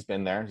 He's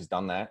been there. He's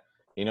done that.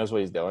 He knows what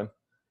he's doing.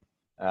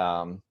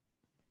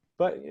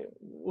 But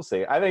we'll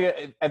see. I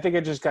think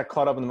it just got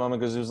caught up in the moment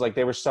because it was like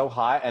they were so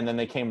hot, and then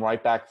they came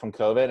right back from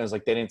COVID, and it was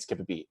like they didn't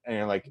skip a beat. And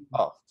you're like,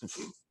 oh,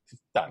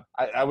 done.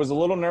 I was a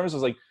little nervous. I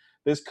was like,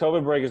 this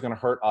COVID break is going to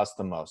hurt us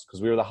the most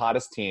because we were the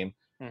hottest team,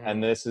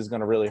 and this is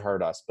going to really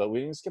hurt us. But we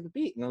didn't skip a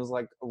beat, and it was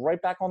like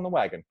right back on the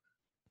wagon.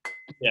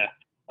 Yeah,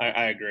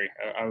 I agree.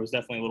 I was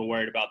definitely a little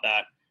worried about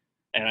that.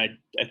 And I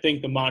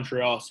think the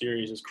Montreal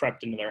series has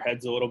crept into their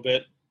heads a little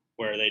bit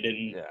where they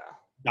didn't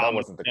that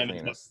wasn't the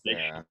cleanest.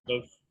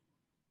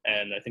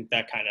 And I think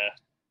that kind of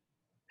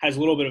has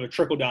a little bit of a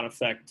trickle-down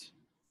effect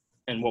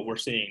in what we're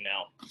seeing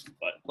now.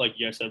 But like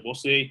you guys said, we'll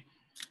see.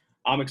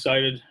 I'm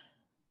excited.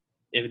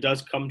 If it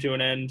does come to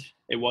an end,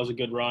 it was a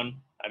good run.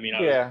 I mean,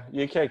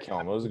 you can't kill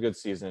them. It was a good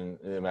season.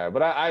 It didn't matter.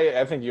 But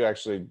I think you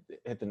actually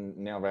hit the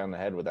nail right on the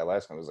head with that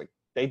last one. It was like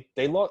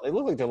they looked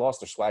like they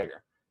lost their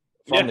swagger.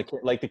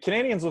 The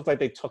Canadians look like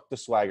they took the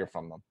swagger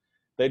from them.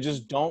 They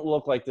just don't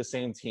look like the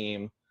same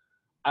team.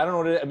 I don't know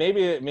what it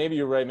is. Maybe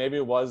you're right. Maybe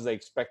it was they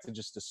expected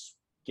just to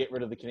get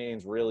rid of the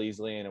Canadians real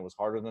easily, and it was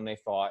harder than they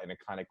thought, and it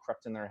kind of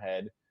crept in their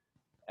head.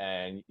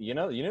 And you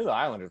knew the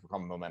Islanders were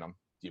coming momentum.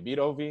 You beat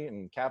OV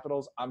and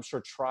Capitals. I'm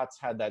sure Trotz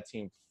had that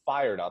team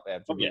fired up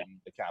after beating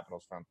the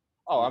Capitals from.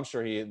 Oh, I'm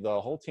sure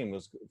the whole team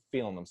was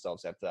feeling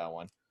themselves after that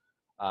one.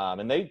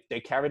 And they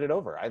carried it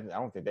over. I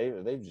don't think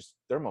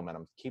their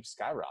momentum keeps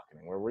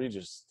skyrocketing. Where we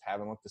just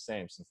haven't looked the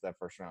same since that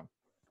first round.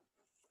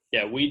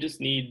 Yeah, we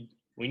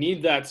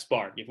need that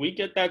spark. If we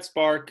get that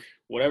spark,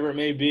 whatever it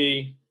may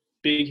be,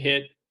 big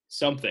hit,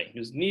 something.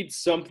 Just need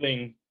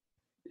something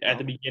at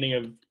the beginning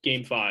of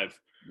Game 5.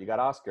 You got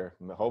Oscar.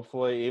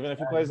 Hopefully, even if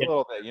he plays a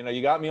little bit,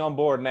 you got me on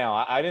board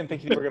now. I didn't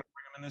think you were going to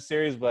bring him in this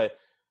series, but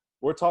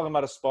we're talking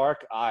about a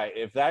spark.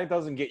 If that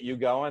doesn't get you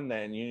going,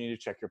 then you need to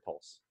check your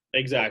pulse.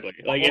 Exactly.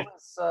 Like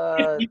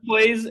if he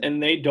plays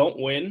and they don't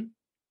win,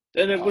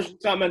 then it was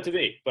not meant to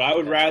be. But I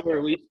would rather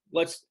at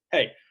least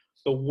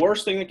the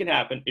worst thing that can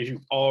happen is you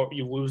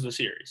lose the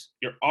series.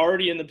 You're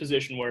already in the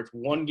position where it's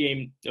one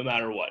game no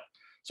matter what.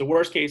 So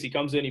worst case, he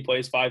comes in, he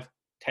plays 5,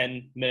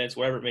 10 minutes,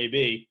 whatever it may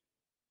be.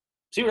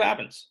 See what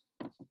happens.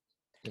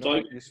 You know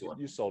what?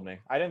 You sold me.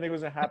 I didn't think it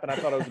was gonna happen. I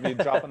thought it was gonna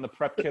be dropping the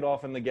prep kid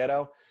off in the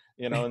ghetto,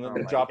 and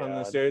then dropping him in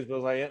the series. But I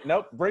was like,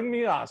 nope, bring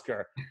me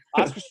Oscar.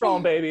 Oscar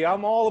Strong, baby.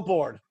 I'm all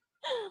aboard.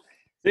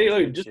 See,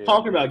 look, just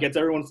talking about it gets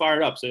everyone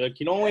fired up. So like,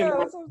 you can only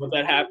what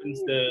that happens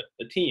to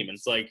the team. And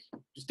it's like,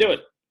 just do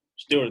it.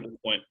 Just do it at this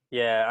point.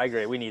 Yeah, I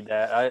agree. We need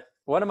that.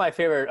 One of my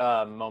favorite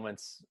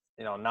moments,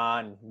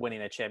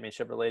 non-winning a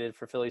championship related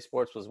for Philly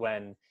sports was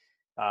when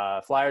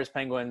Flyers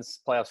Penguins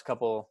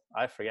playoffs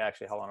I forget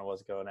actually how long it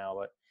was ago now,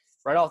 but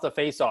right off the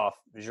face-off,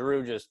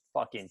 Giroux just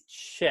fucking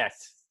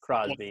checked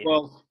Crosby.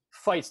 Well,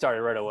 fight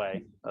started right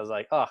away. I was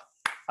like, oh,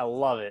 I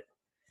love it.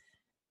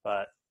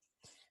 But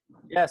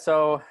yeah,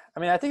 so I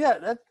mean, I think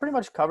that pretty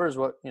much covers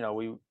what we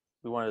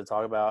wanted to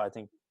talk about. I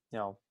think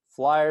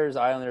Flyers,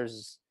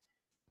 Islanders,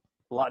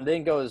 a lot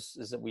didn't go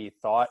as we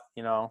thought,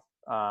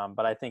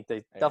 but I think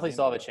they definitely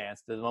still have a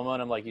chance. The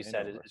momentum, like you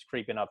said, is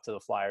creeping up to the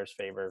Flyers'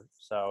 favor.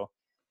 So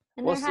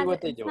and we'll see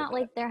what they do. It's not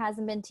like there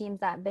hasn't been teams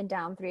that have been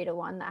down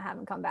 3-1 that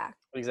haven't come back.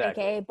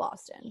 Exactly. AKA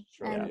Boston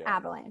and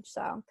Avalanche.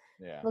 So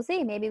we'll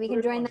see. Maybe we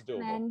can join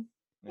them. And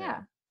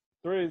yeah.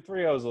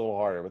 3-0 is a little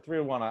harder, but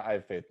 3-1, I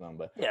have faith in them.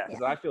 But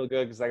I feel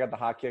good because I got the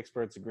hockey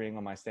experts agreeing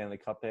on my Stanley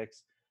Cup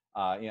picks.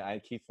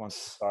 Keith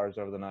wants the Stars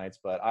over the Knights,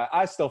 but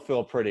I still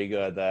feel pretty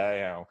good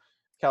that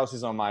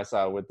Kelsey's on my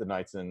side with the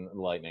Knights and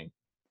Lightning.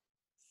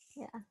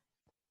 Yeah.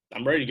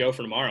 I'm ready to go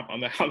for tomorrow.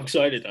 I'm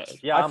excited.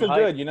 I feel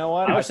good. You know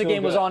what? I wish the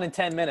game was on in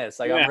 10 minutes.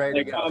 I'm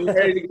ready to go. I'm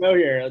ready to go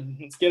here.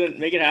 Let's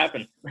make it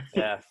happen.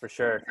 Yeah, for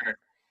sure.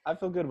 I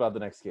feel good about the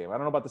next game. I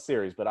don't know about the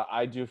series, but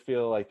I do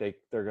feel like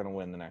they're going to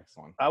win the next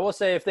one. I will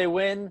say if they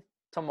win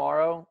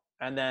tomorrow,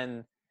 and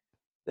then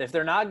if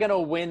they're not going to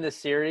win the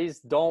series,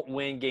 don't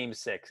win Game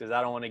 6 because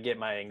I don't want to get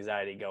my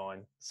anxiety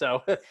going.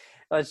 So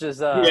let's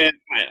just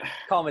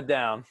calm it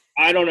down.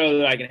 I don't know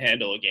that I can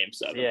handle a Game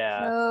 7.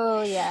 Yeah.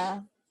 Oh,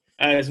 yeah.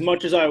 As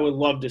much as I would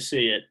love to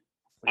see it,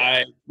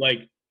 I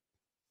like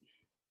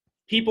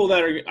people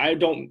that are. I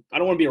don't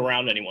want to be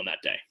around anyone that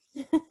day.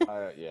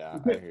 I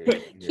hear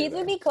you. Keith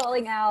would be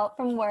calling out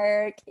from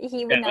work.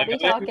 He would not be I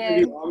talking.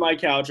 be on my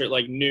couch at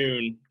like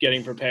noon,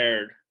 getting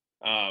prepared,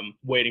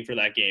 waiting for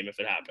that game if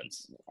it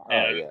happens.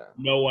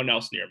 No one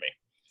else near me.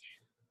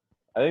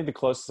 I think the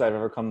closest I've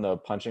ever come to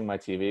punching my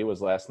TV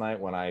was last night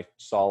when I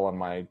saw on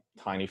my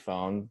tiny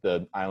phone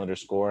the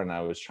Islanders score, and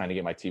I was trying to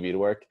get my TV to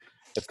work.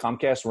 If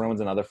Comcast ruins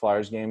another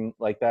Flyers game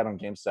like that on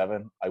Game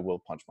 7, I will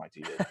punch my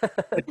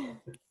TV.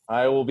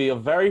 I will be a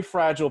very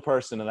fragile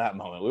person in that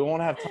moment. We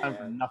won't have time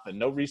for nothing.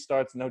 No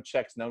restarts, no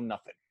checks, no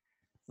nothing.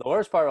 The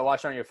worst part of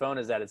watching on your phone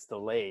is that it's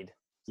delayed.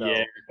 So.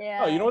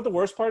 Yeah. Oh, you know what the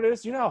worst part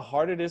is? You know how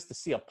hard it is to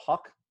see a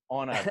puck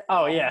on a –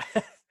 Oh, yeah.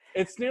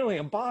 It's nearly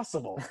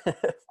impossible.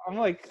 I'm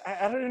like,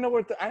 I don't even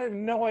know I have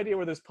no idea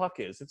where this puck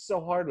is. It's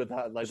so hard with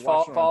that. Like,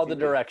 follow the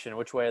direction.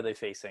 Which way are they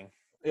facing?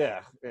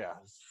 Yeah.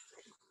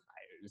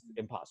 It's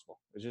impossiple.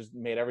 It just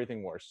made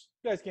everything worse.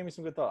 You guys gave me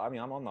some good thought. I mean,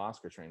 I'm on the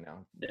Oscar train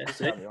now.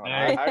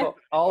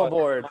 All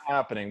aboard. Not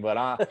happening, but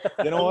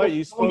you know what?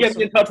 I'm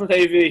getting in touch with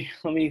AV.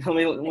 Let me.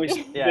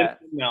 Yeah.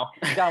 Now.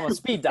 Got him on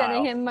speed dial.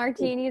 Sending him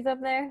martinis up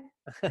there.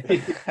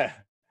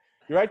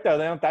 You're right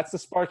though. That's the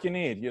spark you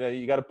need.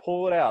 You got to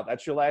pull it out.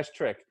 That's your last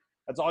trick.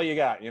 That's all you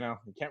got. You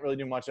can't really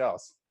do much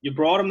else. You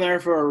brought him there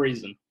for a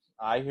reason.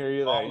 I hear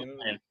you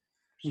there.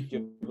 Just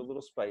give it a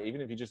little spike.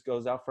 Even if he just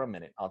goes out for a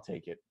minute, I'll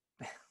take it.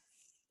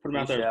 Put him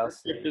out there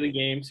after the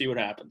game, see what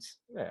happens.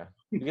 Yeah.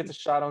 You get the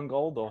shot on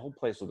goal, the whole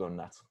place will go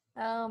nuts.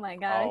 Oh, my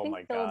God. I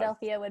think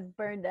Philadelphia would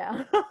burn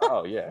down.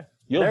 Oh, yeah.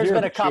 There's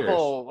been a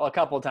couple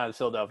of times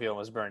Philadelphia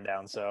almost burned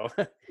down, so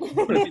it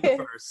would be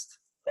the first.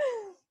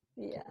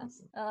 Yeah.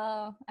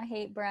 Oh, I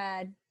hate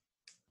Brad.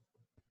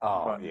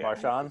 Oh, yeah.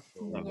 Marchand?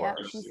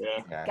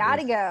 Yeah.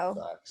 Gotta go.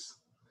 Sucks.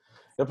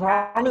 The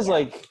problem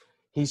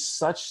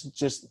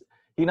is,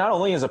 he not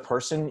only is a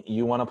person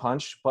you want to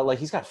punch, but like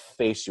he's got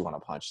face you want to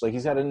punch. Like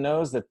he's got a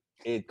nose that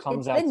it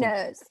comes out. The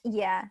nose,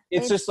 yeah.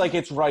 It's just like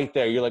it's right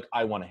there. You're like,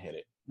 I want to hit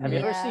it. Have you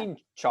ever seen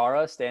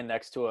Chara stand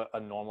next to a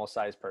normal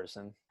sized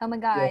person? Oh my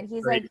God,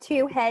 he's like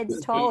 2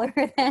 heads taller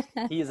than.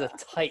 He is a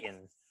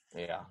titan.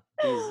 Yeah,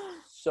 he's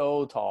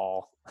so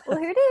tall. Well,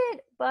 who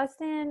did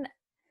Boston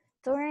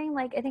during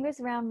I think it was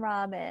round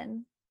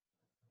robin?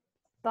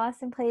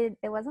 Boston played.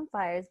 It wasn't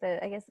Flyers,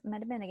 but I guess it might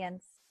have been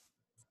against.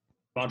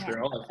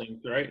 Montreal, I think,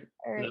 right?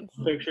 The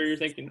picture you're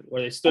thinking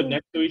where they stood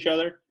next to each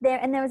other?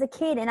 There was a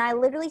kid, and I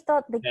literally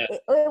thought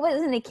it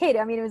wasn't a kid.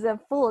 I mean, it was a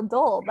full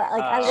adult, but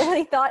I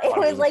literally thought it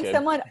was like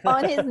someone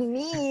on his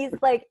knees,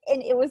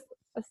 and it was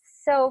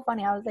so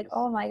funny. I was like,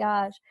 oh my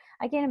gosh,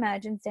 I can't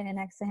imagine standing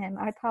next to him.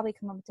 I'd probably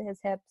come up to his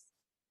hips.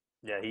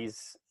 Yeah,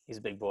 he's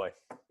a big boy.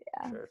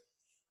 Yeah. Sure.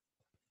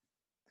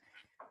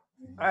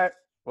 All right.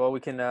 Well, we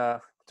can do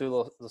a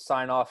little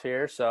sign off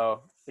here.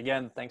 So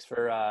again, thanks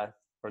for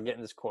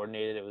getting this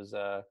coordinated. It was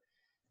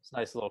it's a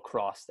nice little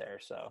cross there.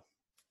 So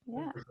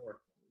yeah,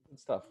 good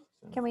stuff.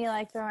 Can we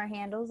throw our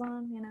handles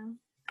on?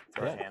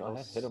 Go ahead.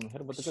 Hit them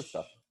with the good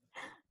stuff.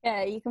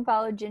 Yeah, you can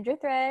follow Ginger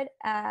Thread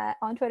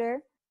on Twitter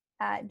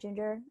at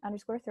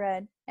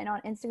ginger_thread and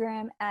on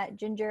Instagram at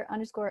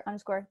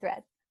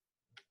ginger__thread.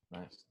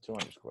 Nice, 2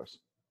 underscores.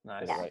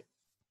 Nice. Yeah. Right.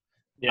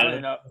 Yeah, I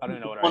don't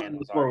know what our one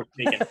handles score are. was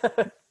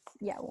taken.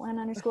 Yeah,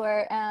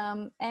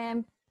 1_.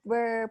 And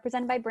we're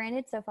presented by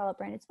Branded, so follow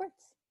Branded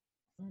Sports.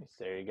 Nice.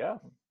 There you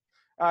go.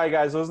 All right,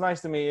 guys. It was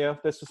nice to meet you.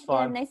 This was Yeah,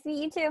 fun. nice to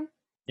meet you too.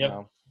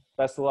 Yep.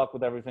 Best of luck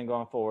with everything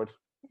going forward.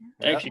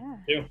 Actually,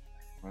 Yeah. too.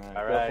 All right.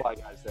 All Go right. Fly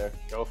guys there.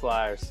 Go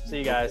Flyers. See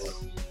you guys.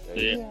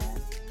 See ya. Yeah.